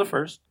Dracula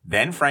first,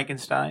 then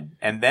Frankenstein,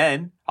 and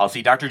then I'll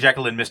see Dr.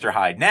 Jekyll and Mr.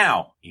 Hyde.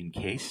 Now, in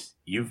case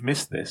you've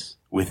missed this,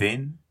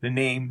 within the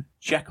name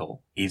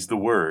Jekyll is the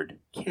word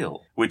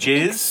kill, which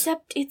is...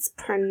 Except it's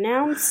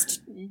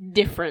pronounced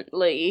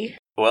differently.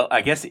 Well,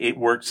 I guess it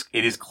works.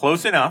 It is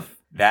close enough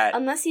that...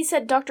 Unless he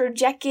said Dr.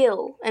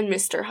 Jekyll and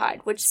Mr.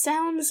 Hyde, which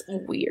sounds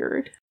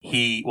weird.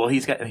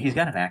 He's got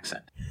an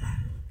accent.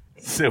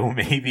 So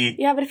maybe...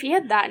 Yeah, but if he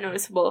had that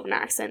noticeable of an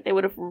accent, they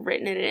would have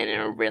written it in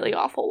a really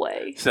awful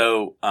way.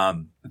 So,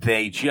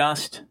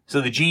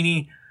 the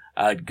Genie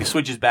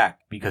switches back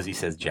because he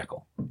says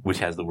Jekyll, which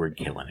has the word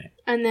kill in it.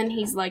 And then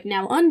he's like,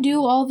 now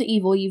undo all the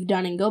evil you've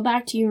done and go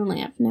back to your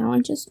lamp. Now I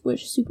just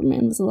wish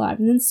Superman was alive.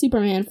 And then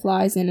Superman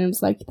flies in and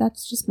was like,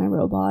 that's just my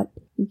robot.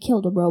 You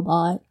killed a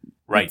robot.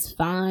 Right. It's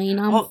fine.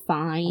 I'm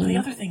fine. Well, the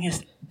other thing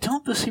is,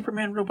 don't the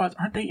Superman robots,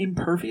 aren't they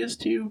impervious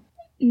to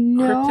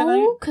No,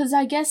 kryptonite? because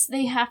I guess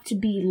they have to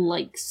be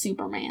like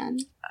Superman.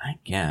 I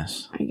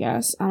guess.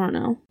 I don't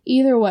know.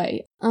 Either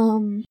way,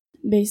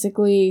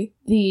 basically,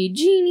 the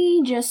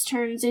genie just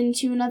turns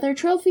into another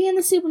trophy in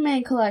the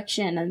Superman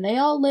collection, and they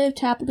all lived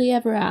happily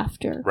ever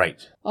after.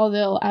 Right.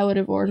 Although I would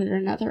have ordered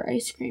another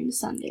ice cream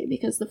sundae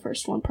because the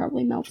first one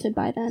probably melted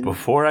by then.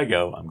 Before I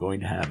go, I'm going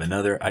to have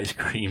another ice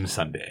cream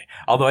sundae.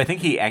 Although I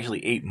think he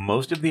actually ate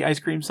most of the ice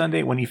cream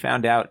sundae when he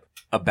found out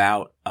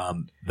about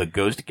the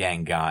Ghost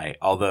Gang guy.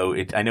 Although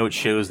I know it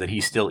shows that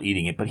he's still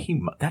eating it, but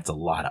that's a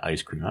lot of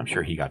ice cream. I'm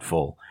sure he got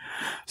full.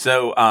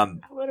 So I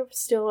would have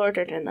still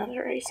ordered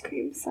another ice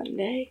cream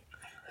sundae.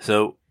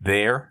 So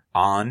there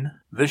on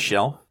the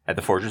shelf at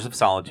the Fortress of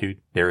Solitude,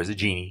 there is a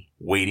genie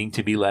waiting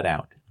to be let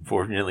out.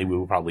 Unfortunately, we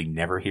will probably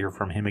never hear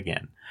from him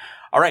again.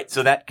 All right,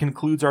 so that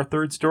concludes our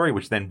third story,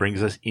 which then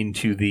brings us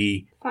into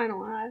the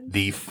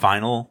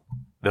final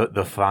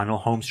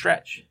home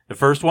stretch. The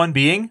first one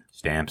being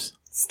stamps.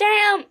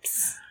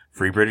 Stamps!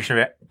 Free British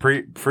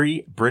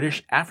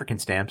African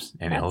stamps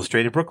and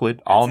illustrated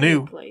Brooklyn, all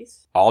new,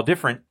 all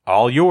different,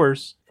 all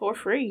yours. For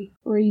free.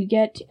 Or you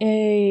get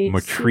a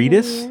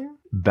Motritis,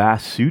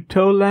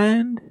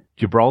 Basutoland,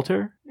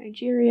 Gibraltar,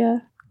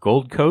 Nigeria,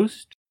 Gold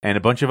Coast, and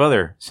a bunch of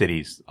other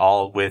cities,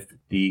 all with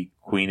the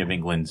Queen of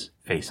England's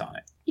face on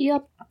it.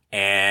 Yep.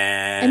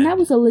 And that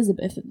was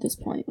Elizabeth at this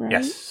point, right?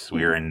 Yes,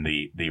 we are in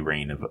the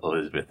reign of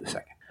Elizabeth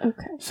II.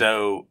 Okay.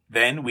 So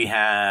then we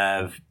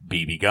have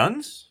BB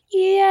guns.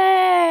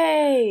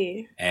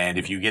 Yay! And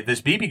if you get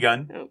this BB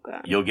gun,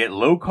 you'll get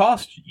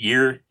low-cost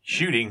year-round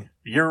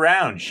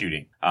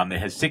shooting. It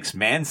has 6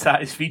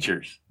 man-sized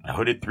features. A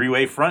hooded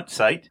 3-way front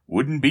sight,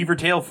 wooden beaver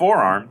tail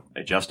forearm,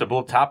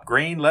 adjustable top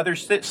grain leather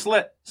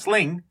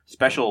sling,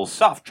 special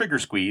soft trigger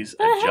squeeze,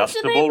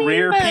 adjustable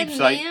rear peep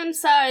sight.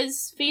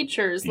 Man-sized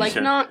features,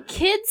 not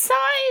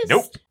kid-sized?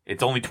 Nope.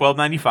 It's only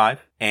 $12.95.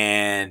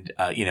 And,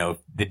 if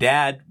the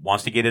dad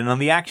wants to get in on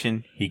the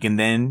action, he can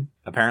then,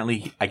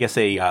 apparently, I guess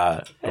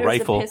a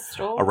rifle.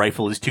 A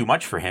rifle is too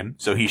much for him,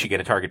 so he should get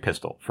a target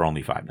pistol for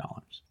only $5.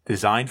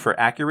 Designed for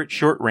accurate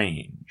short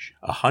range.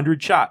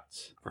 100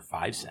 shots for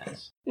 5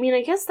 cents. I mean,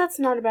 I guess that's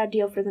not a bad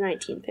deal for the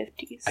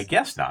 1950s. I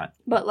guess not.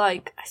 But,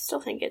 I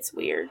still think it's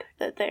weird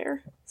that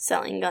they're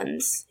selling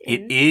guns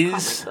in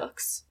comic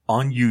books.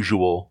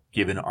 Unusual,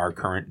 given our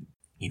current,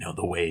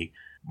 the way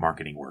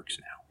marketing works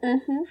now.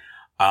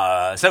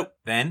 Mm-hmm. So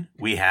then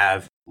we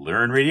have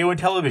learn radio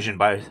television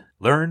by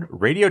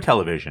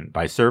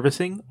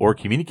servicing or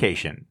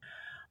communication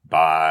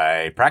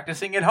by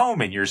practicing at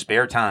home in your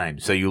spare time.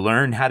 So you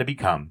learn how to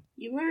become.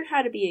 You learn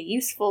how to be a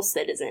useful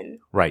citizen.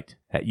 Right.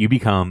 That you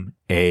become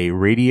a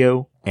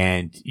radio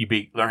and you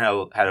learn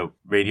how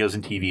radios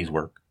and TVs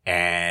work.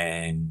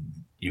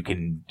 And you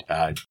can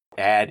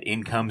add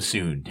income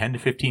soon, $10 to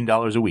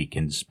 $15 a week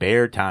in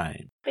spare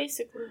time.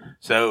 Basically.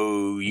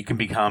 So you can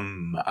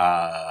become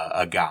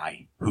a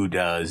guy who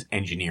does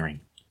engineering.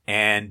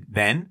 And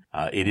then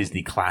it is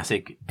the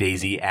classic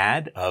Daisy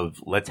ad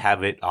of let's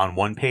have it on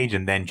one page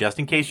and then just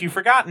in case you've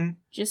forgotten.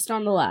 Just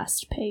on the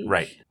last page.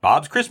 Right.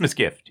 Bob's Christmas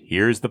gift.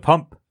 Here's the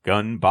pump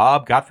gun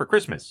Bob got for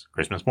Christmas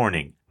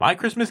morning. My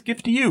Christmas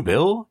gift to you,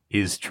 Bill,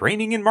 is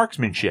training in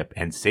marksmanship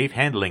and safe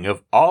handling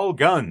of all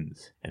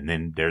guns. And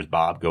then there's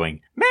Bob going,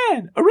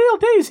 man, a real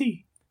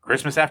Daisy.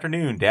 Christmas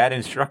afternoon, Dad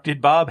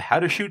instructed Bob how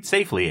to shoot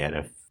safely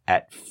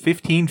at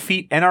 15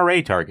 feet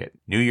NRA target.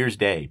 New Year's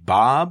Day,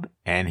 Bob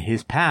and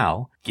his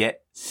pal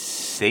get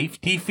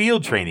safety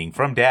field training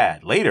from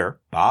Dad. Later,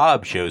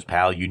 Bob shows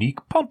pal unique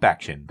pump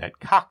action that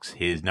cocks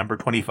his number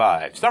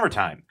 25.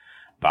 Summertime.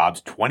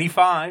 Bob's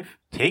 25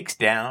 takes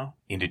down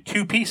into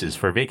 2 pieces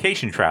for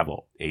vacation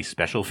travel. A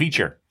special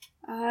feature.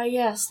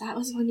 Yes, that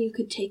was when you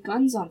could take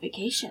guns on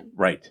vacation.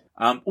 Right.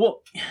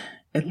 Well,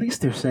 at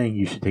least they're saying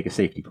you should take a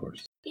safety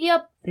course.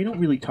 Yep. They don't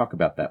really talk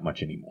about that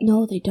much anymore.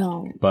 No, they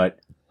don't. But,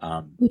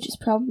 which is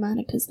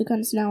problematic because the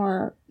guns now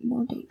are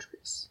more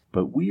dangerous.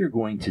 But we are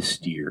going to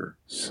steer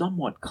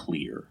somewhat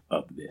clear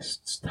of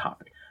this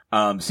topic.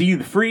 See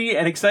the free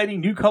and exciting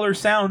new color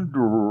sound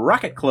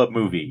Rocket Club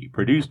movie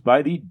produced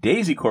by the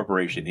Daisy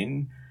Corporation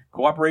in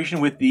cooperation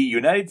with the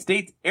United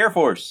States Air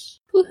Force.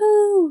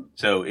 Woohoo!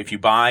 So if you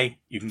buy,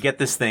 you can get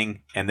this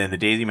thing, and then the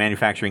Daisy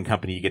Manufacturing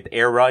Company, you get the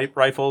air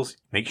rifles.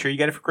 Make sure you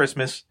get it for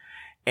Christmas,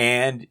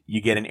 and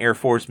you get an Air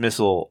Force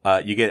missile.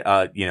 You get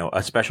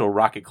a special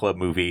Rocket Club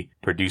movie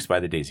produced by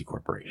the Daisy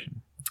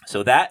Corporation.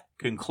 So that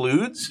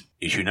concludes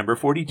issue number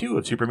 42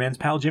 of Superman's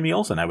pal Jimmy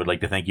Olsen. I would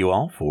like to thank you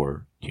all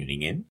for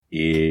tuning in.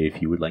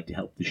 If you would like to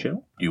help the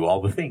show, do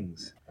all the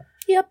things.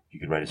 Yep. You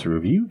could write us a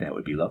review. That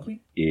would be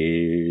lovely.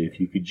 If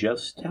you could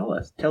just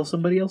tell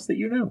somebody else that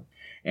you know.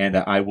 And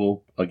I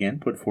will, again,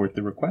 put forth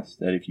the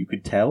request that if you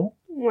could tell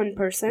One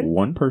person.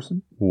 One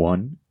person,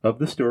 one of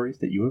the stories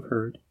that you have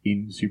heard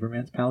in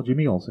Superman's pal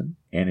Jimmy Olsen.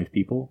 And if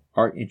people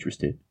are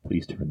interested,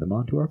 please turn them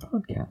on to our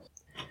podcast.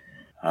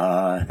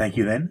 Thank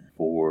you then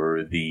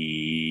to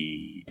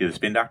the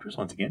Spin Doctors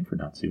once again for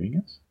not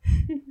suing us.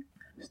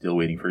 Still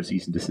waiting for a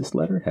cease and desist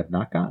letter. Have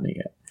not gotten it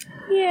yet.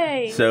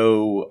 Yay.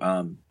 So,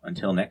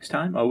 until next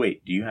time. Oh,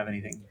 wait. Do you have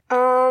anything?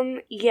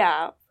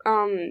 Yeah.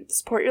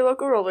 Support your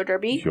local roller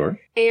derby. Sure.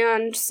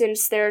 And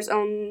since there's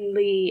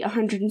only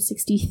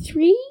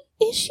 163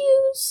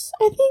 issues,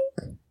 I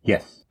think.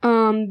 Yes.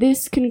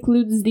 This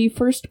concludes the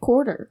first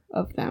quarter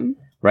of them.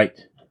 Right.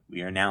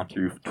 We are now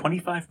through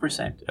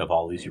 25% of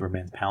all these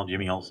Superman's pal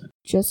Jimmy Olsen.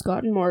 Just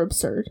gotten more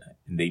absurd.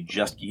 And they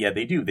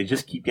do. They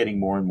just keep getting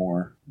more and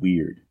more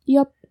weird.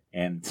 Yep.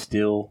 And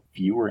still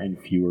fewer and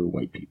fewer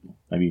white people.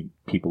 I mean,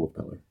 people of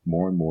color.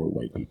 More and more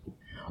white people.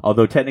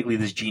 Although technically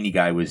this genie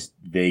guy was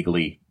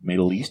vaguely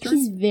Middle Eastern.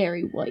 He's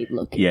very white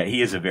looking. Yeah,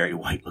 he is a very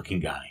white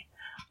looking guy.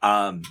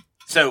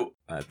 So,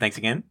 thanks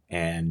again.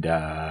 And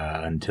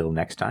until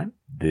next time,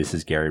 this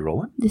is Gary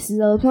Rowland. This is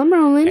Ella Plum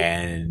Rowland.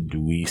 And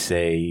we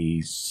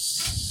say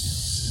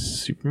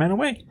Superman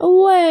away.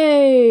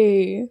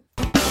 Away!